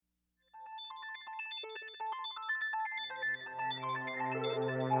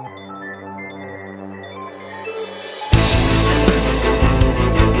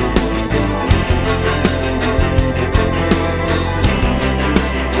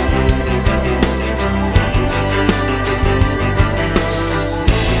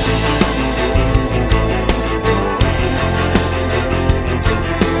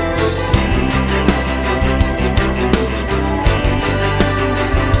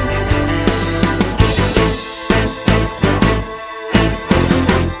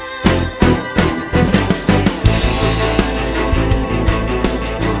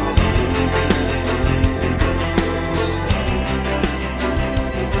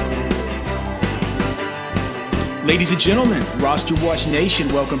Ladies and gentlemen, Roster Watch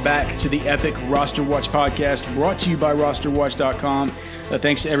Nation, welcome back to the epic Roster Watch podcast brought to you by rosterwatch.com.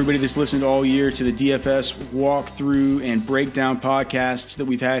 Thanks to everybody that's listened all year to the DFS walkthrough and breakdown podcasts that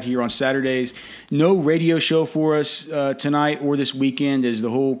we've had here on Saturdays. No radio show for us tonight or this weekend as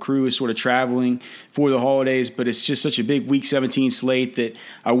the whole crew is sort of traveling for the holidays, but it's just such a big Week 17 slate that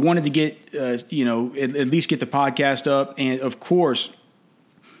I wanted to get, at least get the podcast up. And, of course,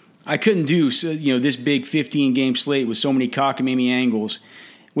 I couldn't do this big 15-game slate with so many cockamamie angles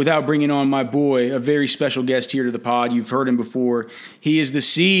without bringing on my boy, a very special guest here to the pod. You've heard him before. He is the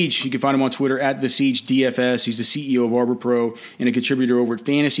Siege. You can find him on Twitter at the Siege DFS. He's the CEO of Arbor Pro and a contributor over at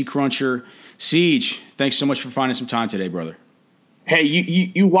Fantasy Cruncher. Siege, thanks so much for finding some time today, brother. Hey,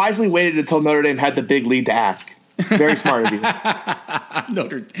 you wisely waited until Notre Dame had the big lead to ask. Very smart of you.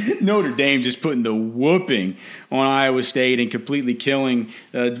 Notre Dame just putting the whooping on Iowa State and completely killing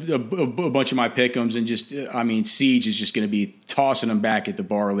a bunch of my pick'ems, and Siege is just going to be tossing them back at the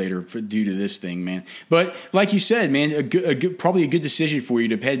bar later due to this thing, man. But like you said, man, probably a good decision for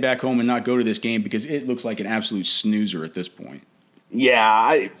you to head back home and not go to this game because it looks like an absolute snoozer at this point.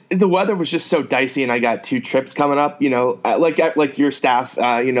 Yeah, the weather was just so dicey, and I got 2 trips coming up. Like your staff.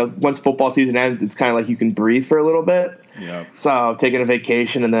 Once football season ends, it's kind of like you can breathe for a little bit. Yeah. So I'm taking a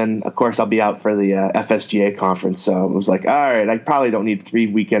vacation, and then of course I'll be out for the FSGA conference. So I was like, all right, I probably don't need 3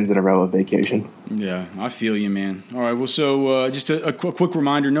 weekends in a row of vacation. Yeah, I feel you, man. All right, well, so just a quick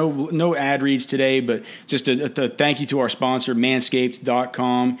reminder, no ad reads today, but just a thank you to our sponsor,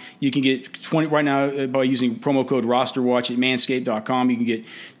 Manscaped.com. You can get 20 right now by using promo code RosterWatch at Manscaped.com. You can get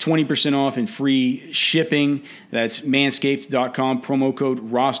 20% off and free shipping. That's Manscaped.com, promo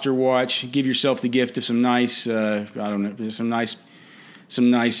code RosterWatch. Give yourself the gift of some nice, some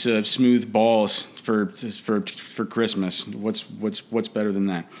nice smooth balls for Christmas. What's better than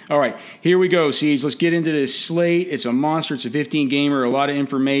that? All right, here we go, Siege. Let's get into this slate. It's a monster. It's a 15-gamer. A lot of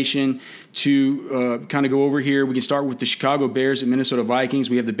information to kind of go over here. We can start with the Chicago Bears and Minnesota Vikings.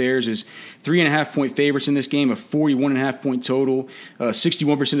 We have the Bears as 3.5-point favorites in this game, a 41.5-point total.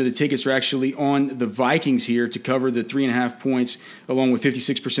 61% of the tickets are actually on the Vikings here to cover the 3.5 points, along with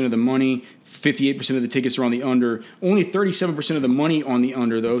 56% of the money. 58% of the tickets are on the under. Only 37% of the money on the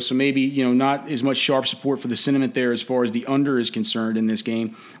under, though, so maybe not as much sharp support for the sentiment there as far as the under is concerned in this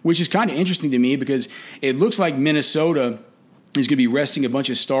game, which is kind of interesting to me because it looks like Minnesota is going to be resting a bunch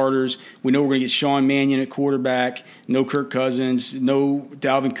of starters. We know we're going to get Sean Mannion at quarterback, no Kirk Cousins, no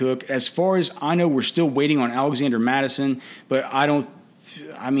Dalvin Cook. As far as I know, we're still waiting on Alexander Madison, but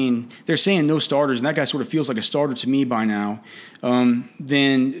they're saying no starters, and that guy sort of feels like a starter to me by now.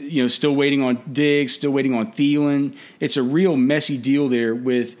 Then, still waiting on Diggs, still waiting on Thielen. It's a real messy deal there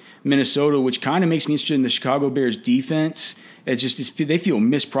with Minnesota, which kind of makes me interested in the Chicago Bears defense. They feel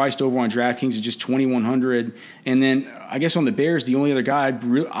mispriced over on DraftKings at just 2,100. And then I guess on the Bears, the only other guy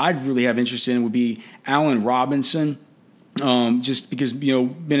I'd really have interest in would be Allen Robinson, just because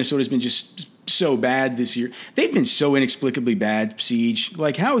Minnesota's been just so bad this year. They've been so inexplicably bad, Siege.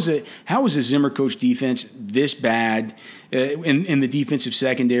 Like, how is a Zimmer coach defense this bad in the defensive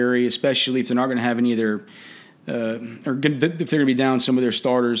secondary, especially if they're not going to have any of their if they're going to be down some of their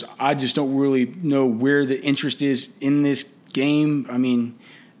starters? I just don't really know where the interest is in this game. I mean,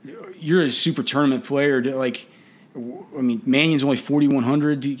 you're a super tournament player. Mannion's only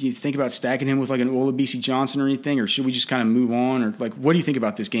 4,100. Do you think about stacking him with like an Olabisi Johnson or anything, or should we just kind of move on? Or what do you think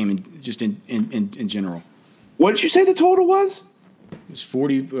about this game in general? What did you say the total was? It was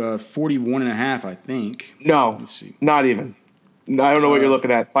 41.5, I think. No, let's see. Not even. I don't know what you're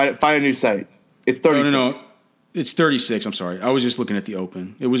looking at. Find a new site. It's 36. No. It's 36. I'm sorry. I was just looking at the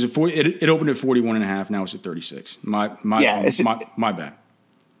open. It was it opened at 41.5. Now it's at 36. My bad.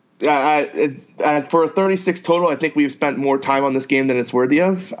 For a 36 total, I think we've spent more time on this game than it's worthy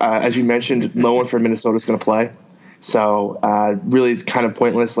of. As you mentioned, no one from Minnesota is going to play. So really it's kind of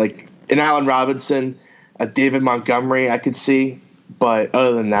pointless. Like an Allen Robinson, a David Montgomery I could see. But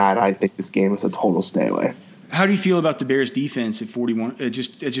other than that, I think this game is a total stay away. How do you feel about the Bears defense at 41?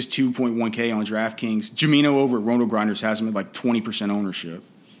 Just 2.1K on DraftKings. Jamino over at Roto Grinders has them at like 20% ownership.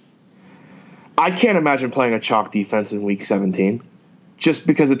 I can't imagine playing a chalk defense in Week 17. Just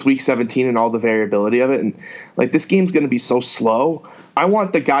because it's Week 17 and all the variability of it. And like this game's going to be so slow. I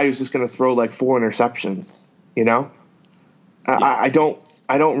want the guy who's just going to throw like 4 interceptions, Yeah. I don't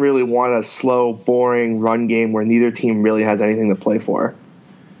really want a slow, boring run game where neither team really has anything to play for.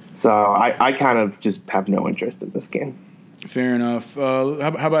 So I kind of just have no interest in this game. Fair enough. How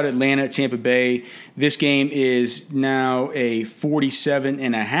about Atlanta at Tampa Bay? This game is now a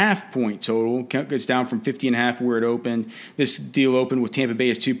 47.5 point total. It's down from 50.5 where it opened. This deal opened with Tampa Bay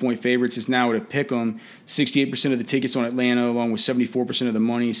as 2-point favorites. It's now at a pick 'em. 68% of the tickets on Atlanta, along with 74% of the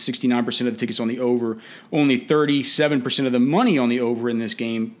money. 69% of the tickets on the over. Only 37% of the money on the over in this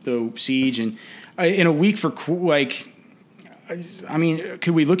game, though, Siege. And in a week for I mean,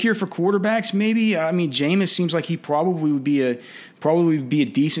 could we look here for quarterbacks? Maybe. I mean, Jameis seems like he probably would be a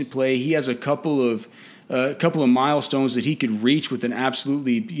decent play. He has a couple of milestones that he could reach with an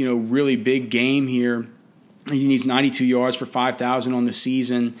absolutely really big game here. He needs 92 yards for 5,000 on the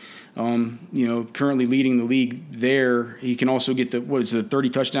season. Currently leading the league there. He can also get the 30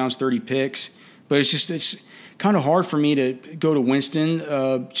 touchdowns, 30 picks. But it's kind of hard for me to go to Winston,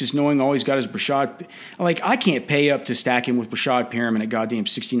 just knowing all he's got is Brashad. Like, I can't pay up to stack him with Brashad Perriman at goddamn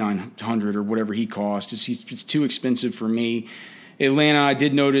 $6,900 or whatever he costs. It's too expensive for me. Atlanta, I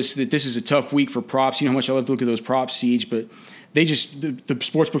did notice that this is a tough week for props. You know how much I love to look at those props, Siege, but the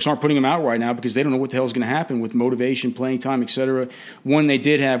sports books aren't putting them out right now because they don't know what the hell is going to happen with motivation, playing time, etc. One they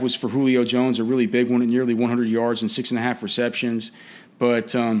did have was for Julio Jones, a really big one at nearly 100 yards and 6.5 receptions.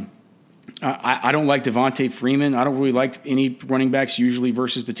 But I don't like Devontae Freeman. I don't really like any running backs usually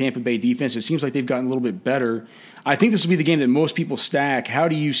versus the Tampa Bay defense. It seems like they've gotten a little bit better. I think this will be the game that most people stack. How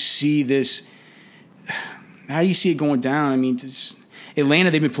do you see this? How do you see it going down? I mean,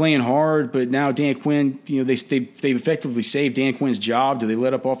 Atlanta, they've been playing hard, but now Dan Quinn, they've effectively saved Dan Quinn's job. Do they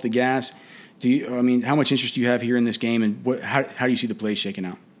let up off the gas? How much interest do you have here in this game, and how do you see the plays shaking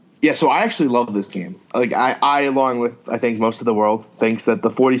out? Yeah, so I actually love this game. Like I along with I think most of the world thinks that the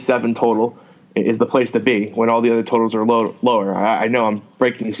 47 total is the place to be when all the other totals are lower. I know I'm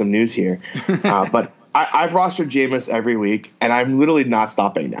breaking some news here, but I've rostered Jameis every week, and I'm literally not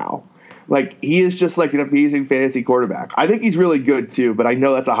stopping now. Like, he is just like an amazing fantasy quarterback. I think he's really good too, but I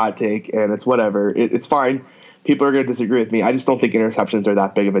know that's a hot take, and it's whatever. It's fine. People are going to disagree with me. I just don't think interceptions are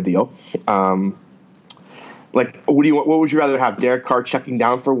that big of a deal. What would you rather have? Derek Carr checking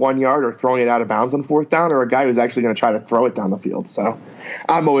down for 1 yard or throwing it out of bounds on 4th down, or a guy who's actually going to try to throw it down the field? So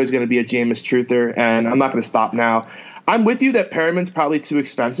I'm always going to be a Jameis truther, and I'm not going to stop now. I'm with you that Perriman's probably too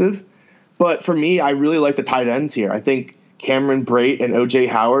expensive, but for me, I really like the tight ends here. I think Cameron Brate and O.J.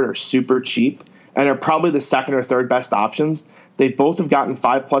 Howard are super cheap and are probably the second or third best options. They both have gotten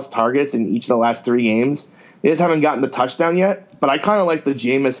 5+ targets in each of the last 3 games. They just haven't gotten the touchdown yet, but I kind of like the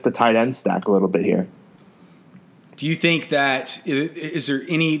Jameis to tight end stack a little bit here. Do you think that is there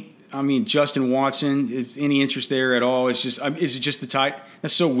any? I mean, Justin Watson, any interest there at all? Is it just the tight?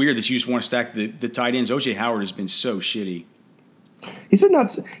 That's so weird that you just want to stack the tight ends. O.J. Howard has been so shitty. He's been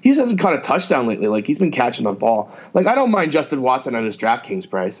nuts. He just hasn't caught a touchdown lately. Like, he's been catching the ball. Like, I don't mind Justin Watson at his DraftKings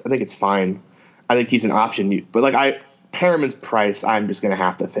price. I think it's fine. I think he's an option. But Perriman's price, I'm just going to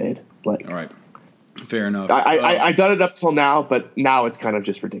have to fade. Like, all right, fair enough. I done it up till now, but now it's kind of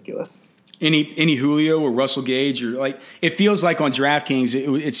just ridiculous. Any Julio or Russell Gage, or like, it feels like on DraftKings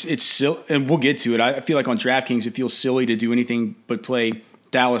it's silly, and we'll get to it. I feel like on DraftKings it feels silly to do anything but play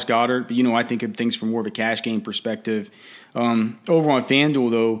Dallas Goedert. But I think of things from more of a cash game perspective. Over on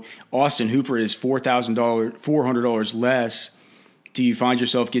FanDuel though, Austin Hooper is $400 less. Do you find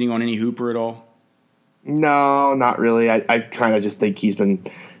yourself getting on any Hooper at all? No, not really. I kind of just think he's been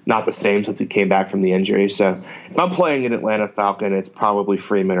not the same since he came back from the injury. So if I'm playing an Atlanta Falcon, it's probably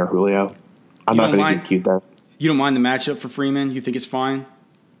Freeman or Julio. I'm not going to get cute there. You don't mind the matchup for Freeman? You think it's fine?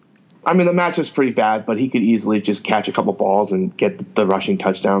 I mean, the matchup's pretty bad, but he could easily just catch a couple balls and get the rushing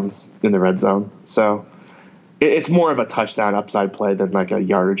touchdowns in the red zone. So it's more of a touchdown upside play than like a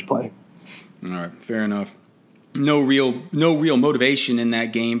yardage play. All right, fair enough. No real motivation in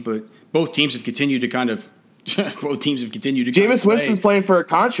that game, but both teams have continued to Jameis Winston's playing for a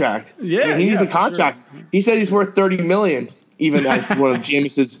contract. Yeah, he needs a contract. Sure. He said he's worth $30 million. Even as one of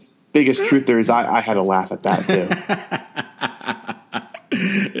Jameis's biggest truthers, I had to laugh at that too.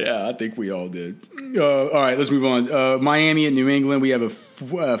 Yeah, I think we all did. All right, let's move on. Miami and New England. We have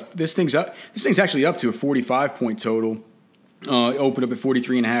this thing's actually up to a 45-point total. Opened up at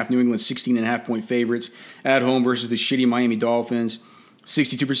 43.5. New England 16.5 point favorites at home versus the shitty Miami Dolphins.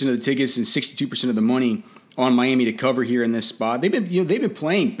 62% of the tickets and 62% of the money on Miami to cover here in this spot. They've been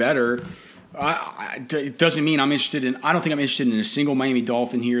playing better. It doesn't mean I'm interested in. I don't think I'm interested in a single Miami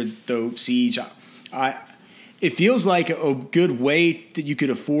Dolphin here, though. Siege. It feels like a good way that you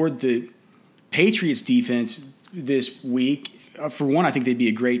could afford the Patriots defense this week. For one, I think they'd be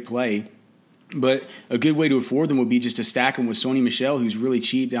a great play. But a good way to afford them would be just to stack them with Sony Michel, who's really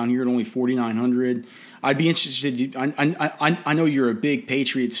cheap down here at only $4,900. I'd be interested. I know you're a big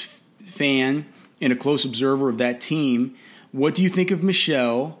Patriots fan and a close observer of that team. what do you think of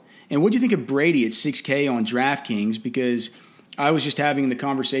Michel? And what do you think of Brady at 6K on DraftKings? Because I was just having the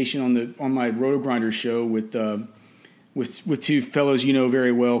conversation on my Roto Grinder show with two fellows you know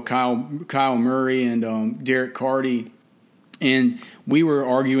very well, Kyle Murray and Derek Carty, and we were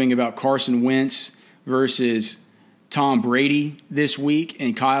arguing about Carson Wentz versus Tom Brady this week,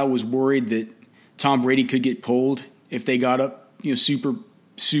 and Kyle was worried that Tom Brady could get pulled if they got up, super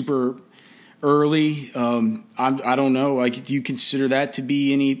early. I don't know. Like, do you consider that to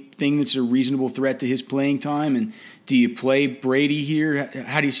be anything that's a reasonable threat to his playing time? And do you play Brady here?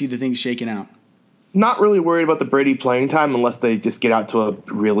 How do you see the things shaking out? Not really worried about the Brady playing time unless they just get out to a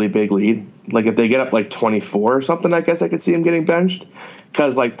really big lead. Like if they get up like 24 or something, I guess I could see him getting benched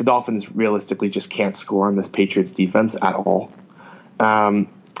because like the Dolphins realistically just can't score on this Patriots defense at all.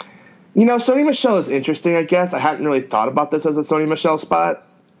 Sony Michel is interesting, I guess. I hadn't really thought about this as a Sony Michel spot.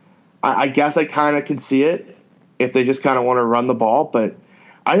 I guess I kind of can see it if they just kind of want to run the ball, but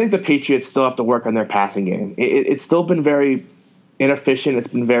I think the Patriots still have to work on their passing game. It's still been very inefficient. It's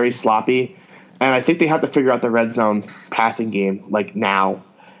been very sloppy. And I think they have to figure out the red zone passing game like now.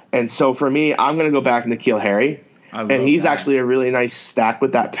 And so for me, I'm going to go back to N'Keal Harry. And he's actually a really nice stack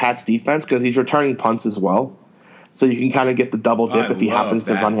with that Pats defense because he's returning punts as well. So you can kind of get the double dip if he happens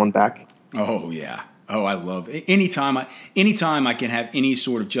to run one back. Oh, yeah. Oh, I love it. Anytime I can have any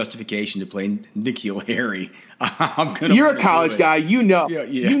sort of justification to play N'Keal Harry, I'm going to. You're a college guy. You know. Yeah,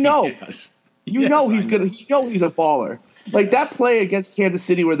 you know. Yes. You know he's good. You know he's a baller. Yes. Like that play against Kansas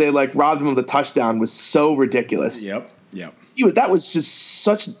City where they like robbed him of the touchdown was so ridiculous. Yep. That was just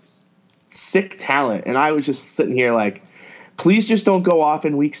such sick talent. And I was just sitting here like, please just don't go off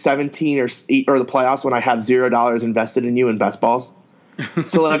in week 17 or the playoffs when I have $0 invested in you in best balls.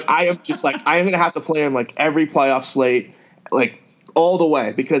 So like I am going to have to play him like every playoff slate, like all the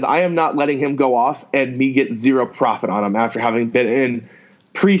way, because I am not letting him go off and me get zero profit on him after having been in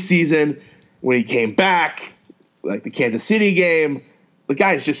preseason when he came back, like the Kansas City game. The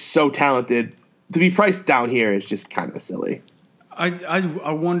guy is just so talented. To be priced down here is just kind of silly.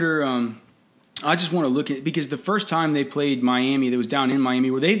 I wonder. I just want to look at, because the first time they played Miami, that was down in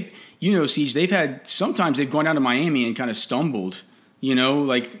Miami, where Siege, sometimes they've gone down to Miami and kind of stumbled.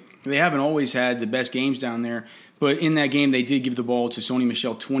 Like they haven't always had the best games down there. But in that game, they did give the ball to Sony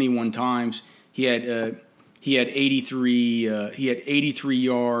Michel 21 times. He had 83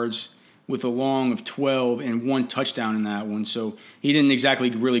 yards with a long of 12 and one touchdown in that one. So he didn't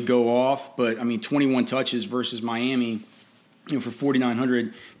exactly really go off, but 21 touches versus Miami, for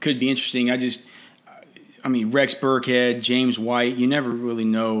 4,900 could be interesting. Rex Burkhead, James White, you never really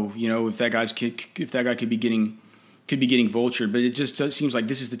know, if that guy could be getting vultured, but it just seems like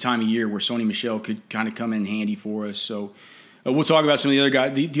this is the time of year where Sony Michel could kind of come in handy for us. So we'll talk about some of the other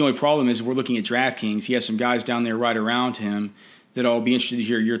guys. The only problem is we're looking at DraftKings. He has some guys down there right around him that I'll be interested to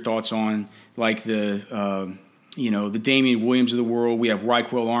hear your thoughts on, like the Damian Williams of the world. We have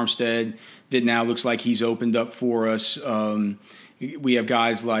Raquel Armstead that now looks like he's opened up for us. We have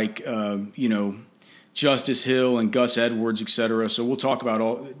guys like Justice Hill and Gus Edwards, et cetera. So we'll talk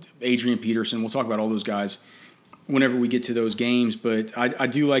about Adrian Peterson. We'll talk about all those guys whenever we get to those games. But I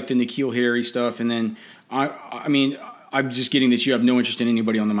do like the N'Keal Harry stuff. And then, I'm just getting that you have no interest in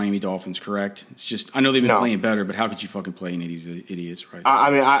anybody on the Miami Dolphins, correct? It's just, I know they've been playing better, but how could you fucking play any of these idiots, right?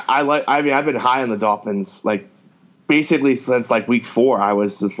 I've been high on the Dolphins, like, basically since, like, week 4. I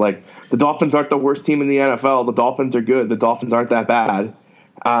was just like, the Dolphins aren't the worst team in the NFL. The Dolphins are good. The Dolphins aren't that bad.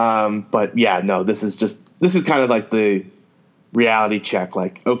 But, yeah, no, this is kind of like the reality check.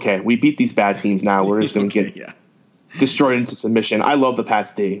 Like, okay, we beat these bad teams now. We're just going to get destroyed into submission. I love the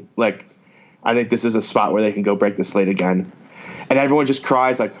Pats D. Like, I think this is a spot where they can go break the slate again. And everyone just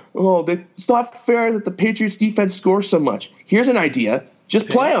cries like, oh, it's not fair that the Patriots defense scores so much. Here's an idea. Just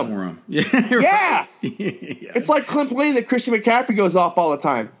play them. Yeah. It's like complaining that Christian McCaffrey goes off all the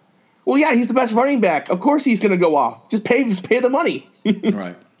time. Well, yeah, he's the best running back. Of course he's going to go off. Just pay the money.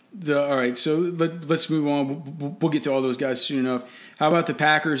 Right. All right, so let's move on. We'll get to all those guys soon enough. How about the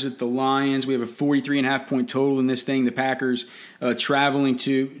Packers at the Lions? We have a 43.5-point total in this thing. The Packers traveling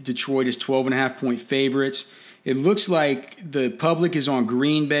to Detroit as 12.5-point favorites. It looks like the public is on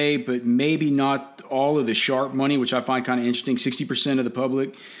Green Bay, but maybe not all of the sharp money, which I find kind of interesting. 60% of the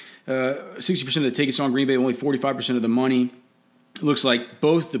public, 60% of the tickets on Green Bay, only 45% of the money. It looks like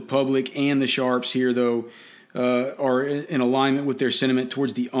both the public and the sharps here, though, are in alignment with their sentiment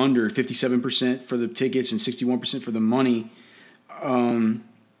towards the under, 57% for the tickets and 61% for the money.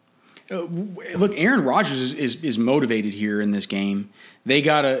 Look, Aaron Rodgers is motivated here in this game. They're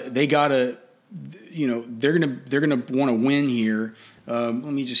gonna want to win here. Let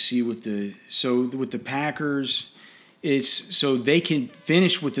me just see with the Packers. It's so they can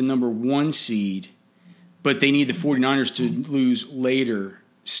finish with the number 1 seed, but they need the 49ers to lose later.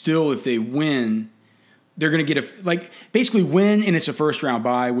 Still, if they win, they're going to get basically win, and it's a first round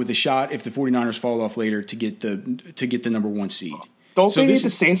bye with a shot if the 49ers fall off later to get the number 1 seed. Don't they need the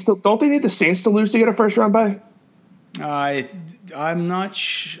Saints to lose to get a first round bye? I'm not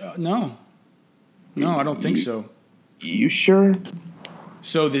no, I don't think so. You sure?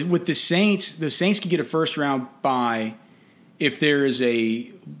 So with the Saints can get a first round bye if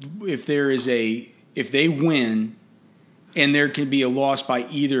they win, and there can be a loss by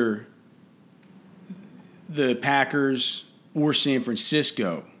either the Packers or San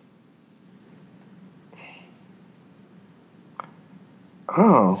Francisco.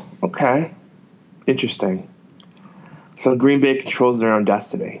 Oh, okay. Interesting. So Green Bay controls their own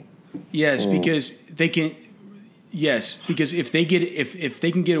destiny. Yes, because they can. Yes, because if they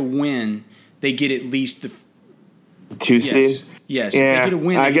can get a win, they get at least the 2 seed. Yes, yeah. If they get a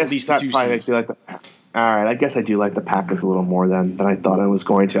win, I they get guess at least that the 2 probably seed. makes me like the. All right, I guess I do like the Packers a little more than I thought I was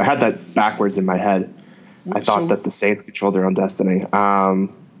going to. I had that backwards in my head. I thought that the Saints controlled their own destiny.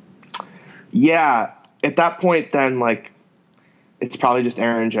 Yeah, at that point, then it's probably just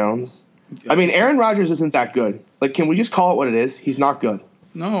Aaron Jones. I mean, Aaron Rodgers isn't that good. Can we just call it what it is? He's not good.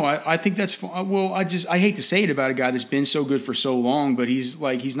 No, I think that's well. I hate to say it about a guy that's been so good for so long, but he's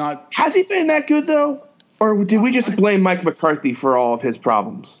not. Has he been that good though, or did we just blame Mike McCarthy for all of his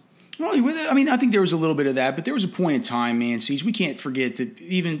problems? Well, I mean, I think there was a little bit of that, but there was a point in time, man. Siege, we can't forget that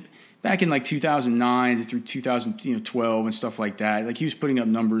even back in 2009 through 2012 and stuff like that. He was putting up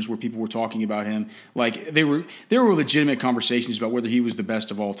numbers where people were talking about him. There were legitimate conversations about whether he was the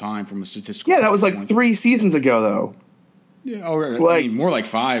best of all time from a statistical. Yeah, that was 3 seasons ago though. Yeah, I mean, more like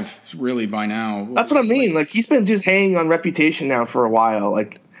 5 really by now. That's what I mean. He's been just hanging on reputation now for a while.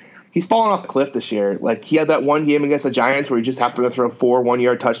 He's fallen off the cliff this year. He had that one game against the Giants where he just happened to throw 4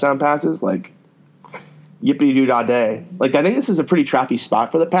 1-yard touchdown passes. Yippity-doo-dah-day. I think this is a pretty trappy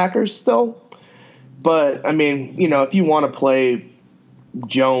spot for the Packers still. But, I mean, if you want to play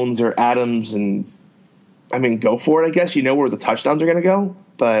Jones or Adams go for it, I guess. You know where the touchdowns are going to go.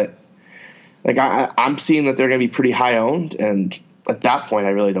 But, I'm seeing that they're going to be pretty high owned. And at that point, I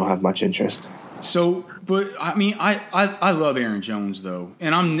really don't have much interest. So, but I mean, I love Aaron Jones though,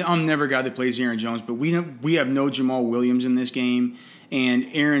 and I'm never a guy that plays Aaron Jones. But we have no Jamal Williams in this game, and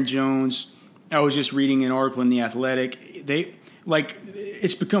Aaron Jones. I was just reading an article in The Athletic.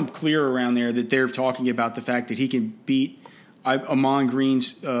 It's become clear around there that they're talking about the fact that he can beat Amon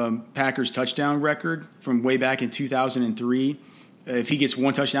Green's Packers touchdown record from way back in 2003. If he gets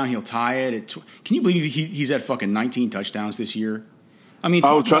 1 touchdown, he'll tie it. Can you believe he's at fucking 19 touchdowns this year? I mean,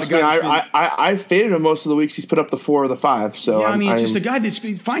 trust me, I faded him most of the weeks. He's put up the 4 or the 5. So yeah, I mean, it's just a guy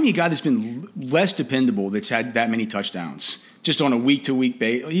find me a guy that's been less dependable that's had that many touchdowns just on a week-to-week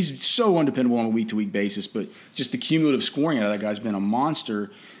basis. He's so undependable on a week-to-week basis, but just the cumulative scoring out of that guy's been a monster.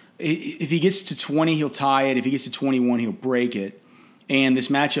 If he gets to 20, he'll tie it. If he gets to 21, he'll break it. And this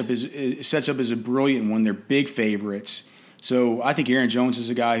matchup sets up as a brilliant one. They're big favorites. So I think Aaron Jones is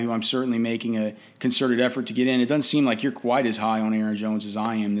a guy who I'm certainly making a concerted effort to get in. It doesn't seem like you're quite as high on Aaron Jones as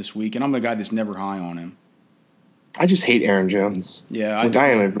I am this week, and I'm a guy that's never high on him. I just hate Aaron Jones. Yeah, I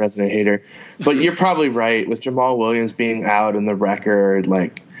am a resident hater. But you're probably right with Jamal Williams being out and the record.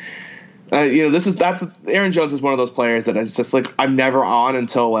 That's Aaron Jones is one of those players that it's just I'm never on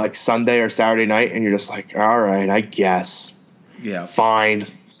until Sunday or Saturday night, and you're just all right, I guess. Yeah, fine.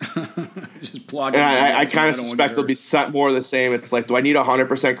 Just plug and I kind of suspect it'll be more of the same. It's do I need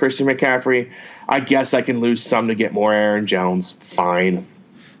 100% Christian McCaffrey? I guess I can lose some to get more Aaron Jones. Fine.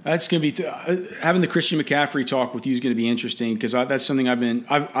 That's going to be having the Christian McCaffrey talk with you is going to be interesting because that's something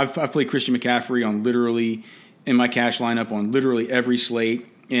I've played Christian McCaffrey on literally in my cash lineup on literally every slate,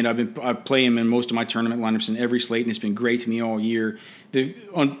 and I've played him in most of my tournament lineups in every slate, and it's been great to me all year.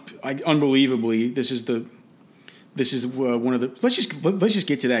 Unbelievably, this is one of the. Let's just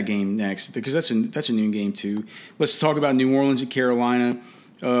get to that game next because that's a noon game too. Let's talk about New Orleans and Carolina.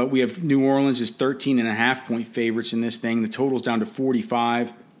 We have New Orleans as 13.5-point favorites in this thing. The total's down to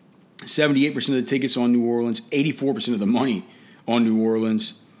 45. 78% of the tickets on New Orleans. 84% of the money on New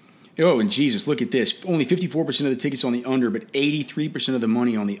Orleans. Oh, and Jesus, look at this. Only 54% of the tickets on the under, but 83% of the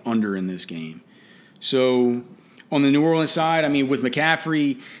money on the under in this game. So on the New Orleans side, I mean, with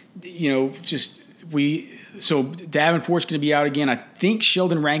McCaffrey, So Davenport's going to be out again. I think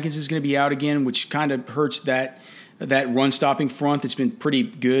Sheldon Rankins is going to be out again, which kind of hurts that run-stopping front that's been pretty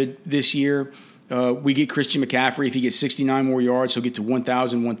good this year. We get Christian McCaffrey. If he gets 69 more yards, he'll get to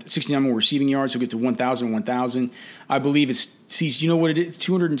 1,000. 69 more receiving yards, he'll get to 1,000, 1,000. I believe you know what it is?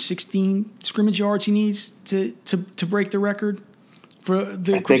 216 scrimmage yards he needs to break the record for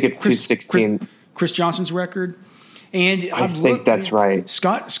the. I think it's 216. Chris Johnson's record. And I think that's right.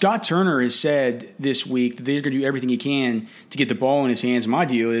 Scott Turner has said this week that they're going to do everything he can to get the ball in his hands. My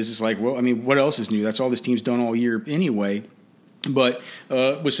deal is, it's like, well, I mean, what else is new? That's all this team's done all year anyway. But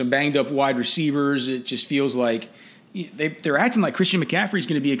with some banged up wide receivers, it just feels like they're acting like Christian McCaffrey is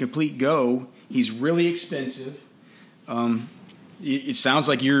going to be a complete go. He's really expensive. It sounds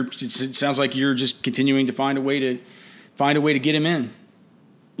like you're just continuing to find a way to get him in.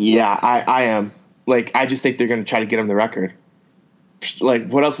 Yeah, I am. Like, I just think they're going to try to get him the record. Like,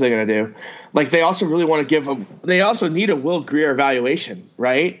 what else are they going to do? Like, they also really want to give him – they also need a Will Grier evaluation,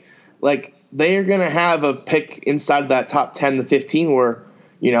 right? Like, they are going to have a pick inside that top 10 to 15 where,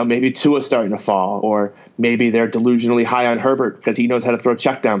 you know, maybe Tua's starting to fall, or maybe they're delusionally high on Herbert because he knows how to throw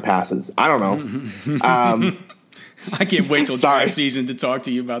check down passes. I don't know. I can't wait till draft season to talk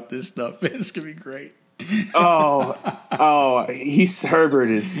to you about this stuff. It's going to be great. Herbert he's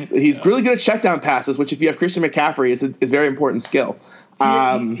really good at check down passes, which if you have Christian McCaffrey is a very important skill.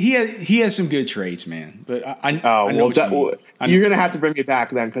 He has some good traits, man. But you're gonna have to bring me back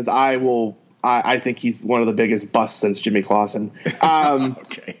then, because I think he's one of the biggest busts since Jimmy Clausen.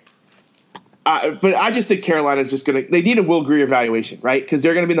 Okay. But I just think Carolina's just they need a Will Grier evaluation, right? Because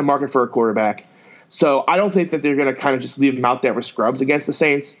they're gonna be in the market for a quarterback. So I don't think that they're gonna kind of just leave him out there with scrubs against the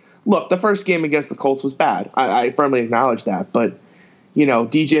Saints. Look, the first game against the Colts was bad. I firmly acknowledge that. But, you know,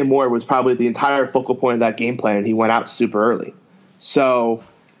 DJ Moore was probably the entire focal point of that game plan, and he went out super early. So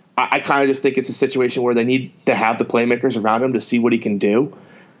I kind of just think it's a situation where they need to have the playmakers around him to see what he can do.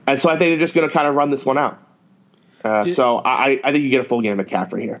 And so I think they're just going to kind of run this one out. So I think you get a full game of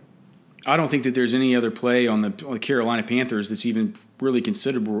McCaffrey here. I don't think that there's any other play on the Carolina Panthers that's even really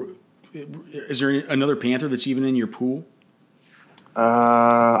considerable. Is there another Panther that's even in your pool?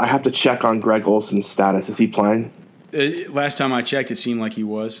 I have to check on Greg Olson's status. Is he playing? Last time I checked, it seemed like he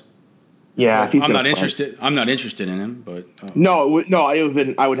was. Yeah, if he's I'm not interested. I'm not interested in him, but no.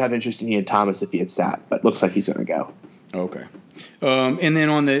 I would have interest in Ian Thomas if he had sat, but looks like he's going to go. Okay. And then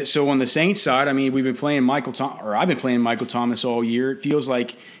on the Saints side, I mean, I've been playing Michael Thomas all year. It feels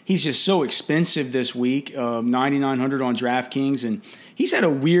like he's just so expensive this week. 9,900 on DraftKings, and he's had a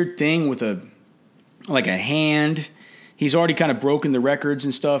weird thing with a hand. He's already kind of broken the records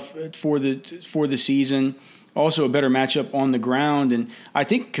and stuff for the season. Also a better matchup on the ground. And I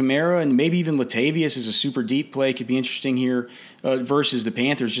think Kamara and maybe even Latavius as a super deep play could be interesting here versus the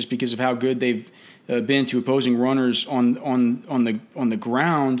Panthers, just because of how good they've been to opposing runners on the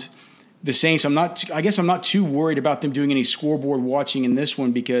ground. The Saints, I'm not too worried about them doing any scoreboard watching in this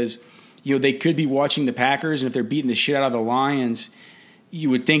one, because, you know, they could be watching the Packers, and if they're beating the shit out of the Lions, you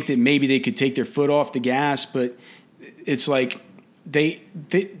would think that maybe they could take their foot off the gas, but it's like they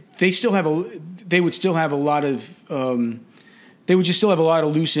would still have a lot of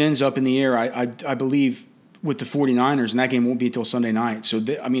loose ends up in the air. I believe with the 49ers, and that game won't be until Sunday night. So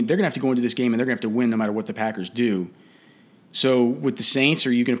they're going to have to go into this game, and they're going to have to win no matter what the Packers do. So with the Saints,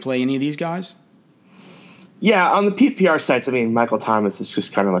 are you going to play any of these guys? Yeah, on the PPR sites, I mean, Michael Thomas is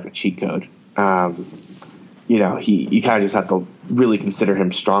just kind of like a cheat code. You know, you kind of just have to really consider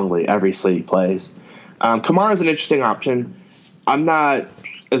him strongly every slate he plays. Kamara is an interesting option. I'm not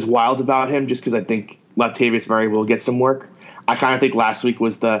as wild about him just because I think Latavius Murray will get some work. I kind of think last week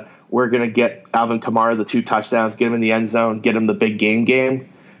was we're going to get Alvin Kamara the 2 touchdowns, get him in the end zone, get him the big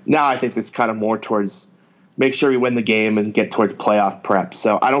game. Now I think it's kind of more towards make sure we win the game and get towards playoff prep.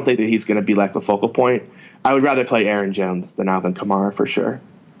 So I don't think that he's going to be like the focal point. I would rather play Aaron Jones than Alvin Kamara for sure.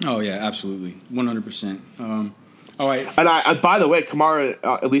 Oh, yeah, absolutely. 100%. All right. And by the way, Kamara,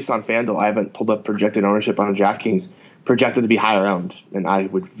 at least on FanDuel, I haven't pulled up projected ownership on DraftKings, projected to be higher owned, and I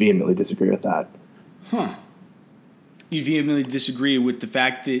would vehemently disagree with that. Huh. You vehemently disagree with the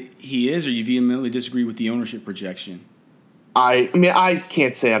fact that he is, or you vehemently disagree with the ownership projection? I mean, I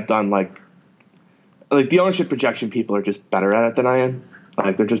can't say I've done like the ownership projection people are just better at it than I am.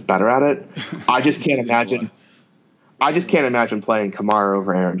 Like, they're just better at it. I just can't imagine. I just can't imagine playing Kamara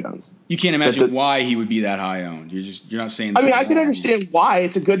over Aaron Jones. You can't imagine why he would be that high owned. You're not saying. I mean, I can understand why.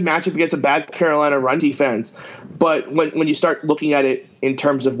 It's a good matchup against a bad Carolina run defense, but when you start looking at it in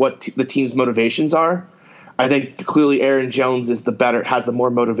terms of what the team's motivations are, I think clearly Aaron Jones has the more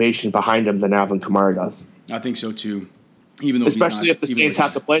motivation behind him than Alvin Kamara does. I think so too. Even though especially if the Saints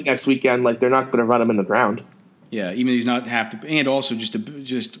have to play next weekend, like, they're not going to run him in the ground. Yeah, even though he's not and also just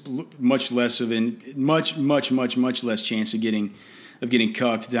much less chance of getting of getting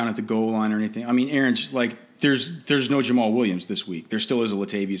cucked down at the goal line or anything. I mean, Aaron's like, there's no Jamal Williams this week. There still is a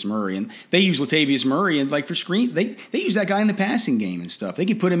Latavius Murray, and they use Latavius Murray and like for screen. They use that guy in the passing game and stuff. They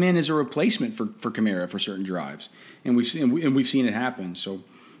could put him in as a replacement for Kamara for certain drives, and we've seen it happen. So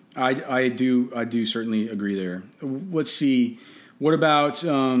I do certainly agree there. Let's see. What about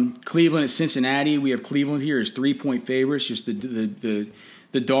Cleveland at Cincinnati? We have Cleveland here as 3-point favorites. Just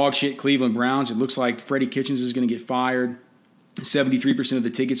the dog shit Cleveland Browns. It looks like Freddie Kitchens is going to get fired. 73% of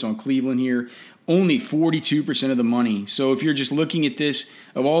the tickets on Cleveland here. Only 42% of the money. So if you're just looking at this,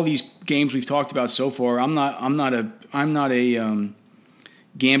 of all these games we've talked about so far, I'm not a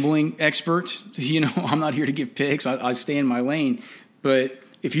gambling expert. You know, I'm not here to give picks. I stay in my lane. But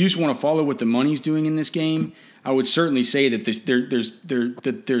if you just want to follow what the money's doing in this game, I would certainly say that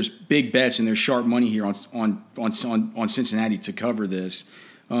there's big bets and there's sharp money here on Cincinnati to cover this,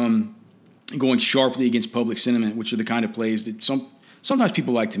 going sharply against public sentiment, which are the kind of plays that sometimes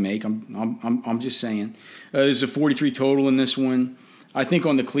people like to make. I'm just saying. There's a 43 total in this one. I think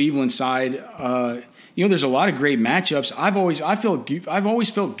on the Cleveland side, there's a lot of great matchups. I've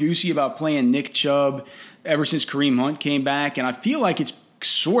always felt goosey about playing Nick Chubb ever since Kareem Hunt came back, and I feel like it's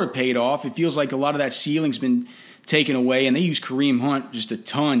sort of paid off. It feels like a lot of that ceiling's been taken away, and they use Kareem Hunt just a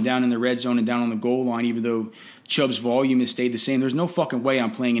ton down in the red zone and down on the goal line, even though Chubb's volume has stayed the same. There's no fucking way I'm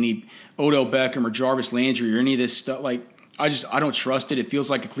playing any Odell Beckham or Jarvis Landry or any of this stuff. Like, I don't trust it. It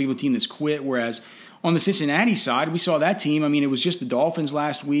feels like a Cleveland team that's quit, whereas on the Cincinnati side, we saw that team. I mean, it was just the Dolphins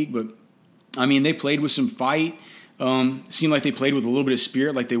last week, but, I mean, they played with some fight. Seemed like they played with a little bit of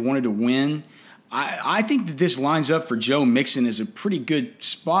spirit, like they wanted to win. I think that this lines up for Joe Mixon as a pretty good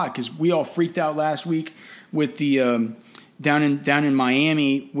spot because we all freaked out last week with the down in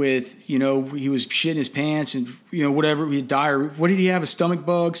Miami with, he was shitting his pants and, whatever, he had diarrhea. What did he have, a stomach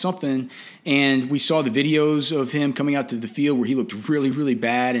bug, something? And we saw the videos of him coming out to the field where he looked really, really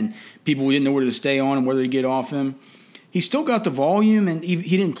bad and people didn't know whether to stay on and whether to get off him. He still got the volume and he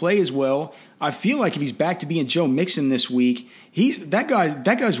didn't play as well. I feel like if he's back to being Joe Mixon this week, that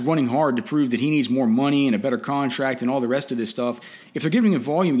guy's running hard to prove that he needs more money and a better contract and all the rest of this stuff. If they're giving him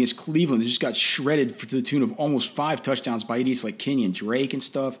volume against Cleveland, they just got shredded to the tune of almost 5 touchdowns by idiots like Kenyon Drake and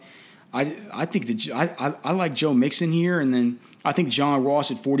stuff. I think that I like Joe Mixon here, and then I think John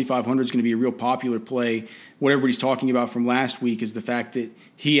Ross at 4,500 is going to be a real popular play. What everybody's talking about from last week is the fact that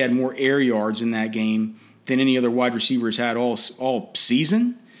he had more air yards in that game than any other wide receiver has had all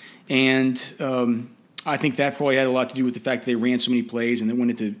season. And I think that probably had a lot to do with the fact that they ran so many plays and they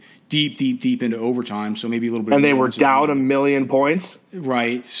went into deep into overtime. So maybe a little bit. And they were down 1 million points.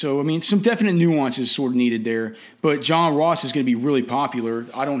 Right. So, I mean, some definite nuances sort of needed there. But John Ross is going to be really popular.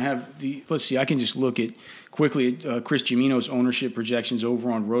 I don't have let's see, I can just look at quickly at Chris Gimino's ownership projections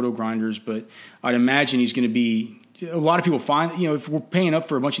over on Roto Grinders. But I'd imagine he's going to be. A lot of people find, if we're paying up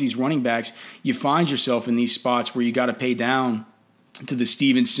for a bunch of these running backs, you find yourself in these spots where you got to pay down to the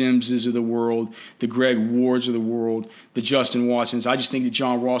Steven Simses of the world, the Greg Wards of the world, the Justin Watsons. I just think that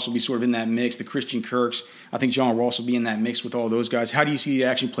John Ross will be sort of in that mix. The Christian Kirks, I think John Ross will be in that mix with all those guys. How do you see the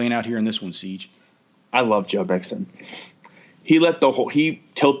action playing out here in this one, Siege? I love Joe Mixon. He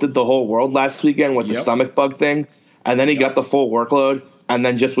tilted the whole world last weekend with the stomach bug thing, and then he got the full workload, and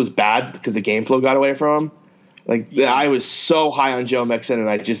then just was bad because the game flow got away from him. I was so high on Joe Mixon, and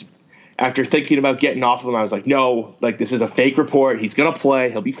I just. After thinking about getting off of him, I was like, no, this is a fake report. He's going to play.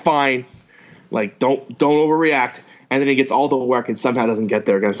 He'll be fine. Don't overreact. And then he gets all the work and somehow doesn't get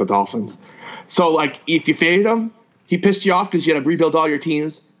there against the Dolphins. So, if you faded him, he pissed you off because you had to rebuild all your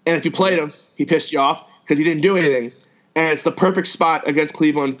teams. And if you played him, he pissed you off because he didn't do anything. And it's the perfect spot against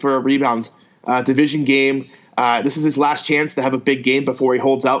Cleveland for a rebound. Division game. This is his last chance to have a big game before he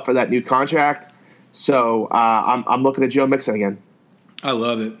holds out for that new contract. So I'm looking at Joe Mixon again. I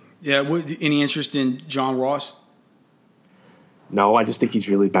love it. Yeah, any interest in John Ross? No, I just think he's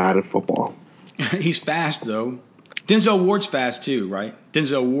really bad at football. He's fast, though. Denzel Ward's fast, too, right?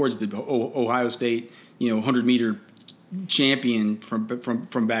 Denzel Ward's the Ohio State, 100-meter champion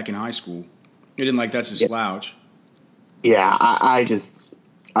from back in high school. You didn't like that's a slouch. Yeah, I just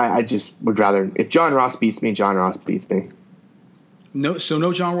would rather – if John Ross beats me, John Ross beats me. No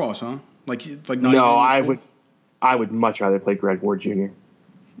John Ross, huh? No, I would much rather play Greg Ward Jr.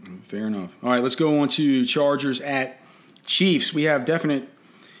 Fair enough. All right, let's go on to Chargers at Chiefs. We have definite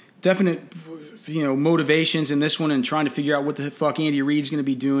motivations in this one and trying to figure out what the fuck Andy Reid's going to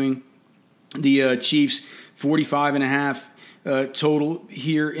be doing. The Chiefs 45.5 total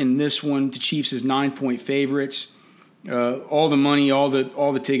here in this one. The Chiefs is 9-point favorites. All the money, all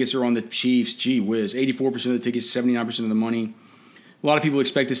the tickets are on the Chiefs. Gee whiz, 84% of the tickets, 79% of the money. A lot of people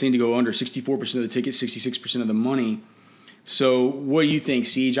expect this thing to go under. 64% of the tickets, 66% of the money. So what do you think,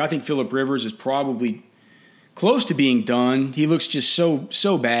 Siege? I think Phillip Rivers is probably close to being done. He looks just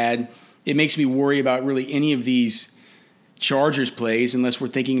so bad. It makes me worry about really any of these Chargers plays unless we're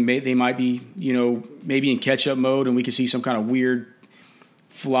thinking they might be, maybe in catch-up mode and we could see some kind of weird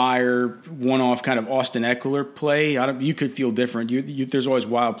flyer, one-off kind of Austin Eckler play. You could feel different. There's always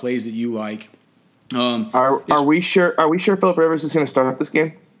wild plays that you like. Are we sure? Are we sure Phillip Rivers is going to start this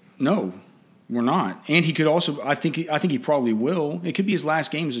game? No, we're not. And he could also. I think he probably will. It could be his last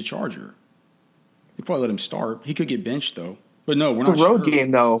game as a Charger. They probably let him start. He could get benched though. But no, we're not. It's a road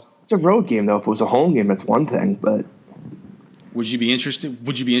game though. It's a road game though. If it was a home game, that's one thing. But would you be interested?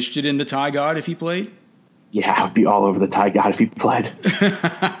 Would you be interested in the Ty God if he played? Yeah, I'd be all over the Ty God if he played.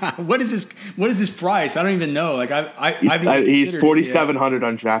 What is his price? I don't even know. Like he's 4,700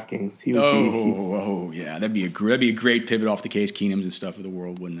 on DraftKings. Yeah, that'd be a great pivot off the Case Keenums and stuff of the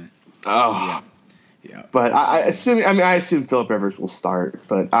world, wouldn't it? Oh, yeah. But I assume Phillip Rivers will start,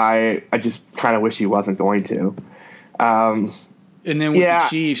 but I just kind of wish he wasn't going to. And then with the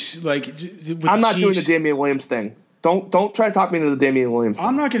Chiefs, I'm not doing the Damian Williams thing. Don't try to talk me into the Damian Williams thing.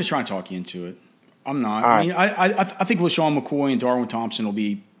 I'm not going to try and talk you into it. I'm not. All I mean, I think LaShawn McCoy and Darwin Thompson will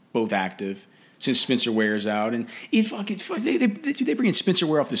be both active since Spencer Ware's out. And if they bring in Spencer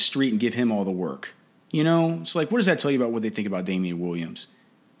Ware off the street and give him all the work. It's like, what does that tell you about what they think about Damian Williams?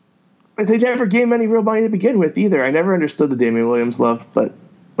 They never gave him any real money to begin with either. I never understood the Damian Williams love, but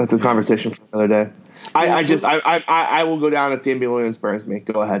that's a conversation for another day. I will go down if Damian Williams burns me.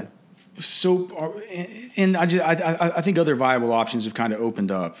 Go ahead. So, and I think other viable options have kind of opened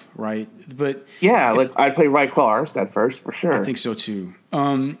up, right? But yeah, I'd play Raekwon Armstead first for sure. I think so too.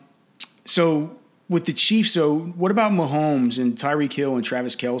 So with the Chiefs, what about Mahomes and Tyreek Hill and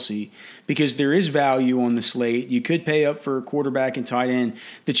Travis Kelce? Because there is value on the slate. You could pay up for a quarterback and tight end.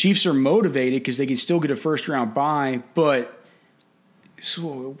 The Chiefs are motivated because they can still get a first round bye, but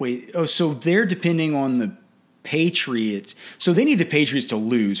so they're depending on the Patriots. So they need the Patriots to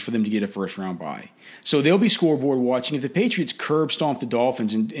lose for them to get a first-round bye. So they'll be scoreboard watching. If the Patriots curb stomp the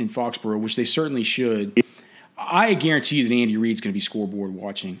Dolphins in Foxborough, which they certainly should, I guarantee you that Andy Reid's going to be scoreboard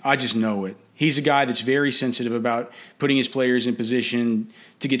watching. I just know it. He's a guy that's very sensitive about putting his players in position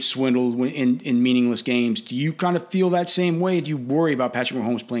to get swindled in meaningless games. Do you kind of feel that same way? Do you worry about Patrick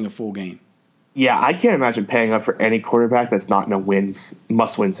Mahomes playing a full game? Yeah, I can't imagine paying up for any quarterback that's not in a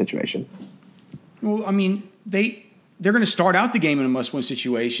must-win situation. Well, I mean, they're going to start out the game in a must-win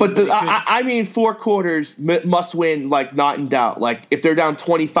situation. But I mean, 4 quarters must win, not in doubt. If they're down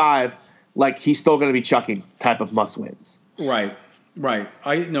 25, he's still going to be chucking type of must wins. Right.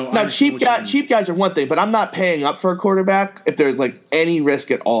 Now, cheap guys are one thing, but I'm not paying up for a quarterback if there's any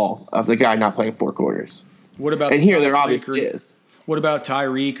risk at all of the guy not playing 4 quarters. What about? And here there obviously is. What about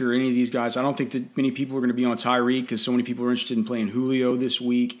Tyreek or any of these guys? I don't think that many people are going to be on Tyreek because so many people are interested in playing Julio this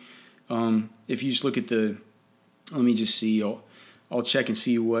week. If you just look at let me just see. I'll check and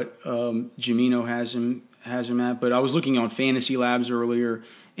see what Jamino has him at. But I was looking on Fantasy Labs earlier,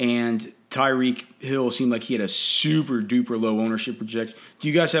 and Tyreek Hill seemed like he had a super duper low ownership projection. Do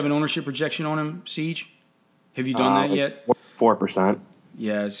you guys have an ownership projection on him, Siege? Have you done that yet? 4%.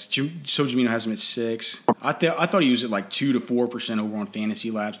 Yes. So Jamino has him at 6. I thought he was at 2 to 4% over on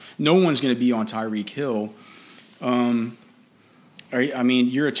Fantasy Labs. No one's going to be on Tyreek Hill.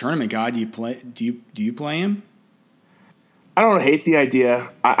 You're a tournament guy. Do you play him? I don't hate the idea.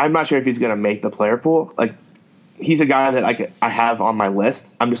 I'm not sure if he's going to make the player pool. He's a guy that I have on my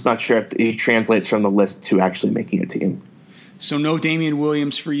list. I'm just not sure if he translates from the list to actually making a team. So no Damian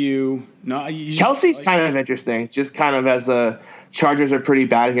Williams for you. No, Kelsey's kind of interesting. Just kind of as the Chargers are pretty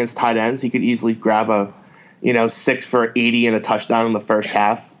bad against tight ends, he could easily grab a 6 for 80 and a touchdown in the first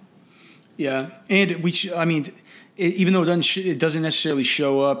half. Yeah, and even though it doesn't necessarily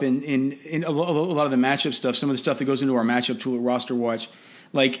show up in a lot of the matchup stuff, some of the stuff that goes into our matchup tool at Roster Watch,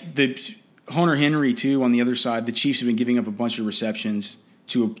 the Hunter Henry too on the other side, the Chiefs have been giving up a bunch of receptions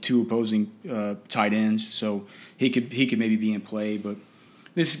to opposing tight ends, so he could maybe be in play. But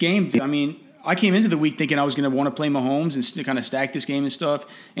this game, I came into the week thinking I was going to want to play Mahomes and kind of stack this game and stuff,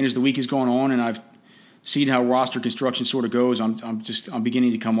 and as the week has gone on and I've seen how roster construction sort of goes, I'm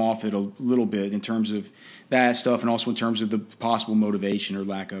beginning to come off it a little bit in terms of that stuff and also in terms of the possible motivation or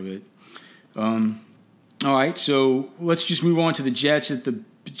lack of it. All right, so let's just move on to the Jets at the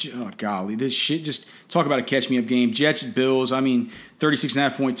golly, this shit, just talk about a catch-me-up game. Jets at Bills,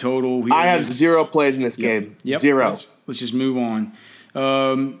 36.5-point total. I have 0 plays in this game. Yep. 0. Let's just move on.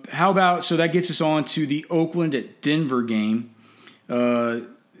 How about, so that gets us on to the Oakland at Denver game.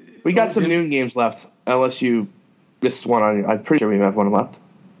 We got some noon games left, unless you missed one on. I'm pretty sure we have one left.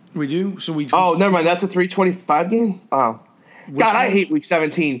 We do. So Oh, never mind. That's a 3:25 game. Oh, God, I hate Week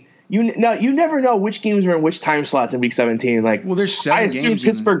 17. You never know which games are in which time slots in Week 17. Like, well, there's 7 I games. assumed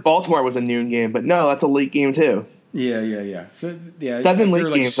Pittsburgh-Baltimore was a noon game, but no, that's a late game too. Yeah. So, 7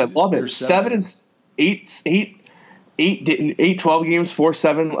 late games. I love it. 7 and 8, 12 games,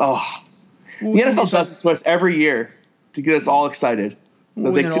 4-7. Oh, well, the NFL does this to us every year to get us all excited.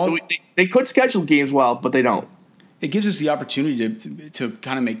 Well, they could schedule games well, but they don't. It gives us the opportunity to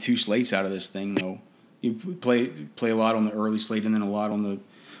kind of make 2 slates out of this thing, though. You play a lot on the early slate and then a lot on the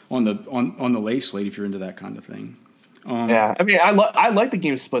late slate if you're into that kind of thing. Yeah, I mean, I like the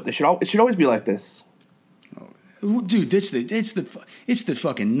game split. It should always be like this. Dude, it's the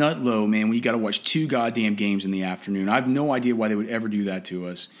fucking nut low, man, when you got to watch 2 goddamn games in the afternoon. I have no idea why they would ever do that to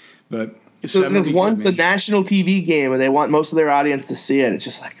us. But because one's the national TV game and they want most of their audience to see it. It's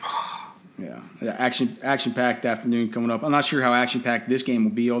just like, yeah, action-packed afternoon coming up. I'm not sure how action-packed this game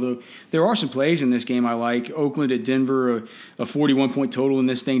will be, although there are some plays in this game I like. Oakland at Denver, a 41-point total in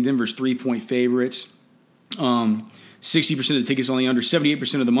this thing. Denver's 3-point favorites. 60% of the tickets on the under,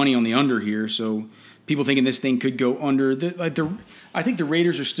 78% of the money on the under here. So people thinking this thing could go under. I think the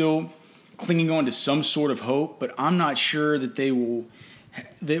Raiders are still clinging on to some sort of hope, but I'm not sure that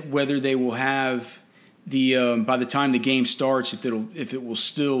whether they will have the by the time the game starts, if it'll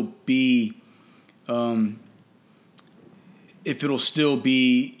still be in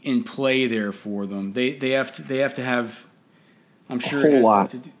play there for them. They have to have. I'm sure a whole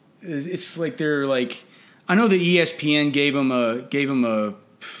lot. It's like they're like. I know that ESPN gave them a.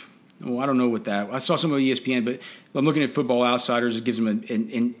 Well, I don't know what that. I saw some of ESPN, but I'm looking at Football Outsiders. It gives them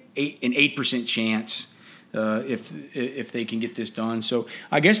an 8% chance. If they can get this done. So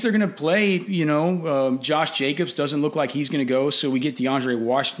I guess they're going to play, Josh Jacobs doesn't look like he's going to go, so we get DeAndre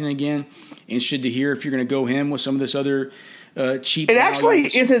Washington again. Interested to hear if you're going to go him with some of this other cheap. It actually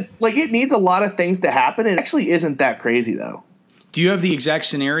isn't, like, it needs a lot of things to happen. It actually isn't that crazy, though. Do you have the exact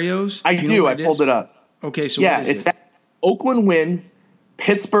scenarios? I do. I pulled it up. Okay, so yeah, what is it's Oakland win,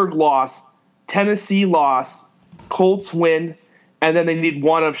 Pittsburgh loss, Tennessee loss, Colts win, and then they need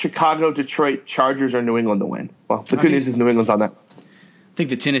one of Chicago, Detroit, Chargers, or New England to win. Well, the good news is New England's on that list. I think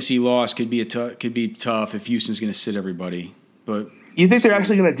the Tennessee loss could be tough if Houston's going to sit everybody. But you think they're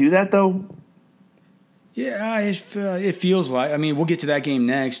actually going to do that, though? Yeah, it feels like. I mean, we'll get to that game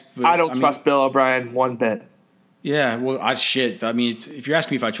next. But I don't trust Bill O'Brien one bit. Yeah, well, I mean, if you're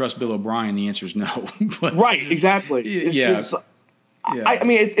asking me if I trust Bill O'Brien, the answer is no. But right, exactly. I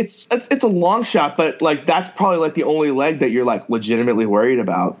mean, it's a long shot, but like that's probably like the only leg that you're like legitimately worried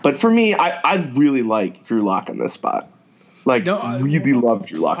about. But for me, I really like Drew Lock in this spot. Like, really love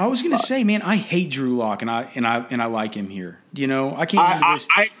Drew Lock. I was going to say, man, I hate Drew Lock, and I like him here. I can't.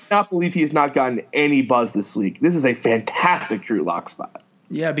 I cannot believe he has not gotten any buzz this week. This is a fantastic Drew Lock spot.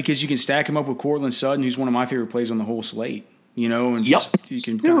 Yeah, because you can stack him up with Courtland Sutton, who's one of my favorite plays on the whole slate. And you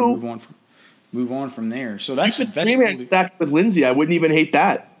can kind of move on from there. So that's 3-man stacked with Lindsey. I wouldn't even hate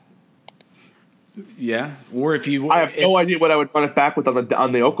that. Yeah, or if you, I have no idea what I would run it back with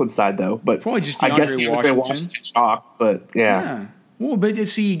on the Oakland side though. But probably just I guess DeAndre Washington chalk. But yeah. Well, but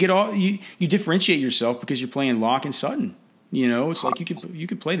see, you differentiate yourself because you're playing Lock and Sutton. It's like you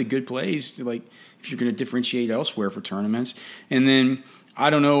could play the good plays, like if you're going to differentiate elsewhere for tournaments. And then I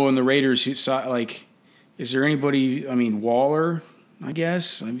don't know on the Raiders, like, is there anybody? I mean, Waller, I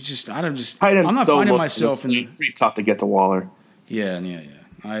guess. I'm not finding myself in. Pretty tough to get to Waller. Yeah.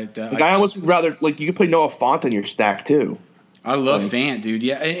 I almost would rather, like, you could play Noah Fant in your stack too. I love Fant, dude.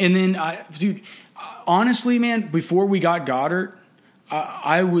 Yeah, and then honestly, man, before we got Goddard,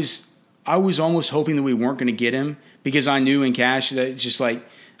 I was almost hoping that we weren't going to get him because I knew in cash that it's just like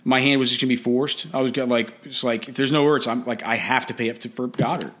my hand was just going to be forced. I was it's like if there's no Ertz, I'm like I have to pay up for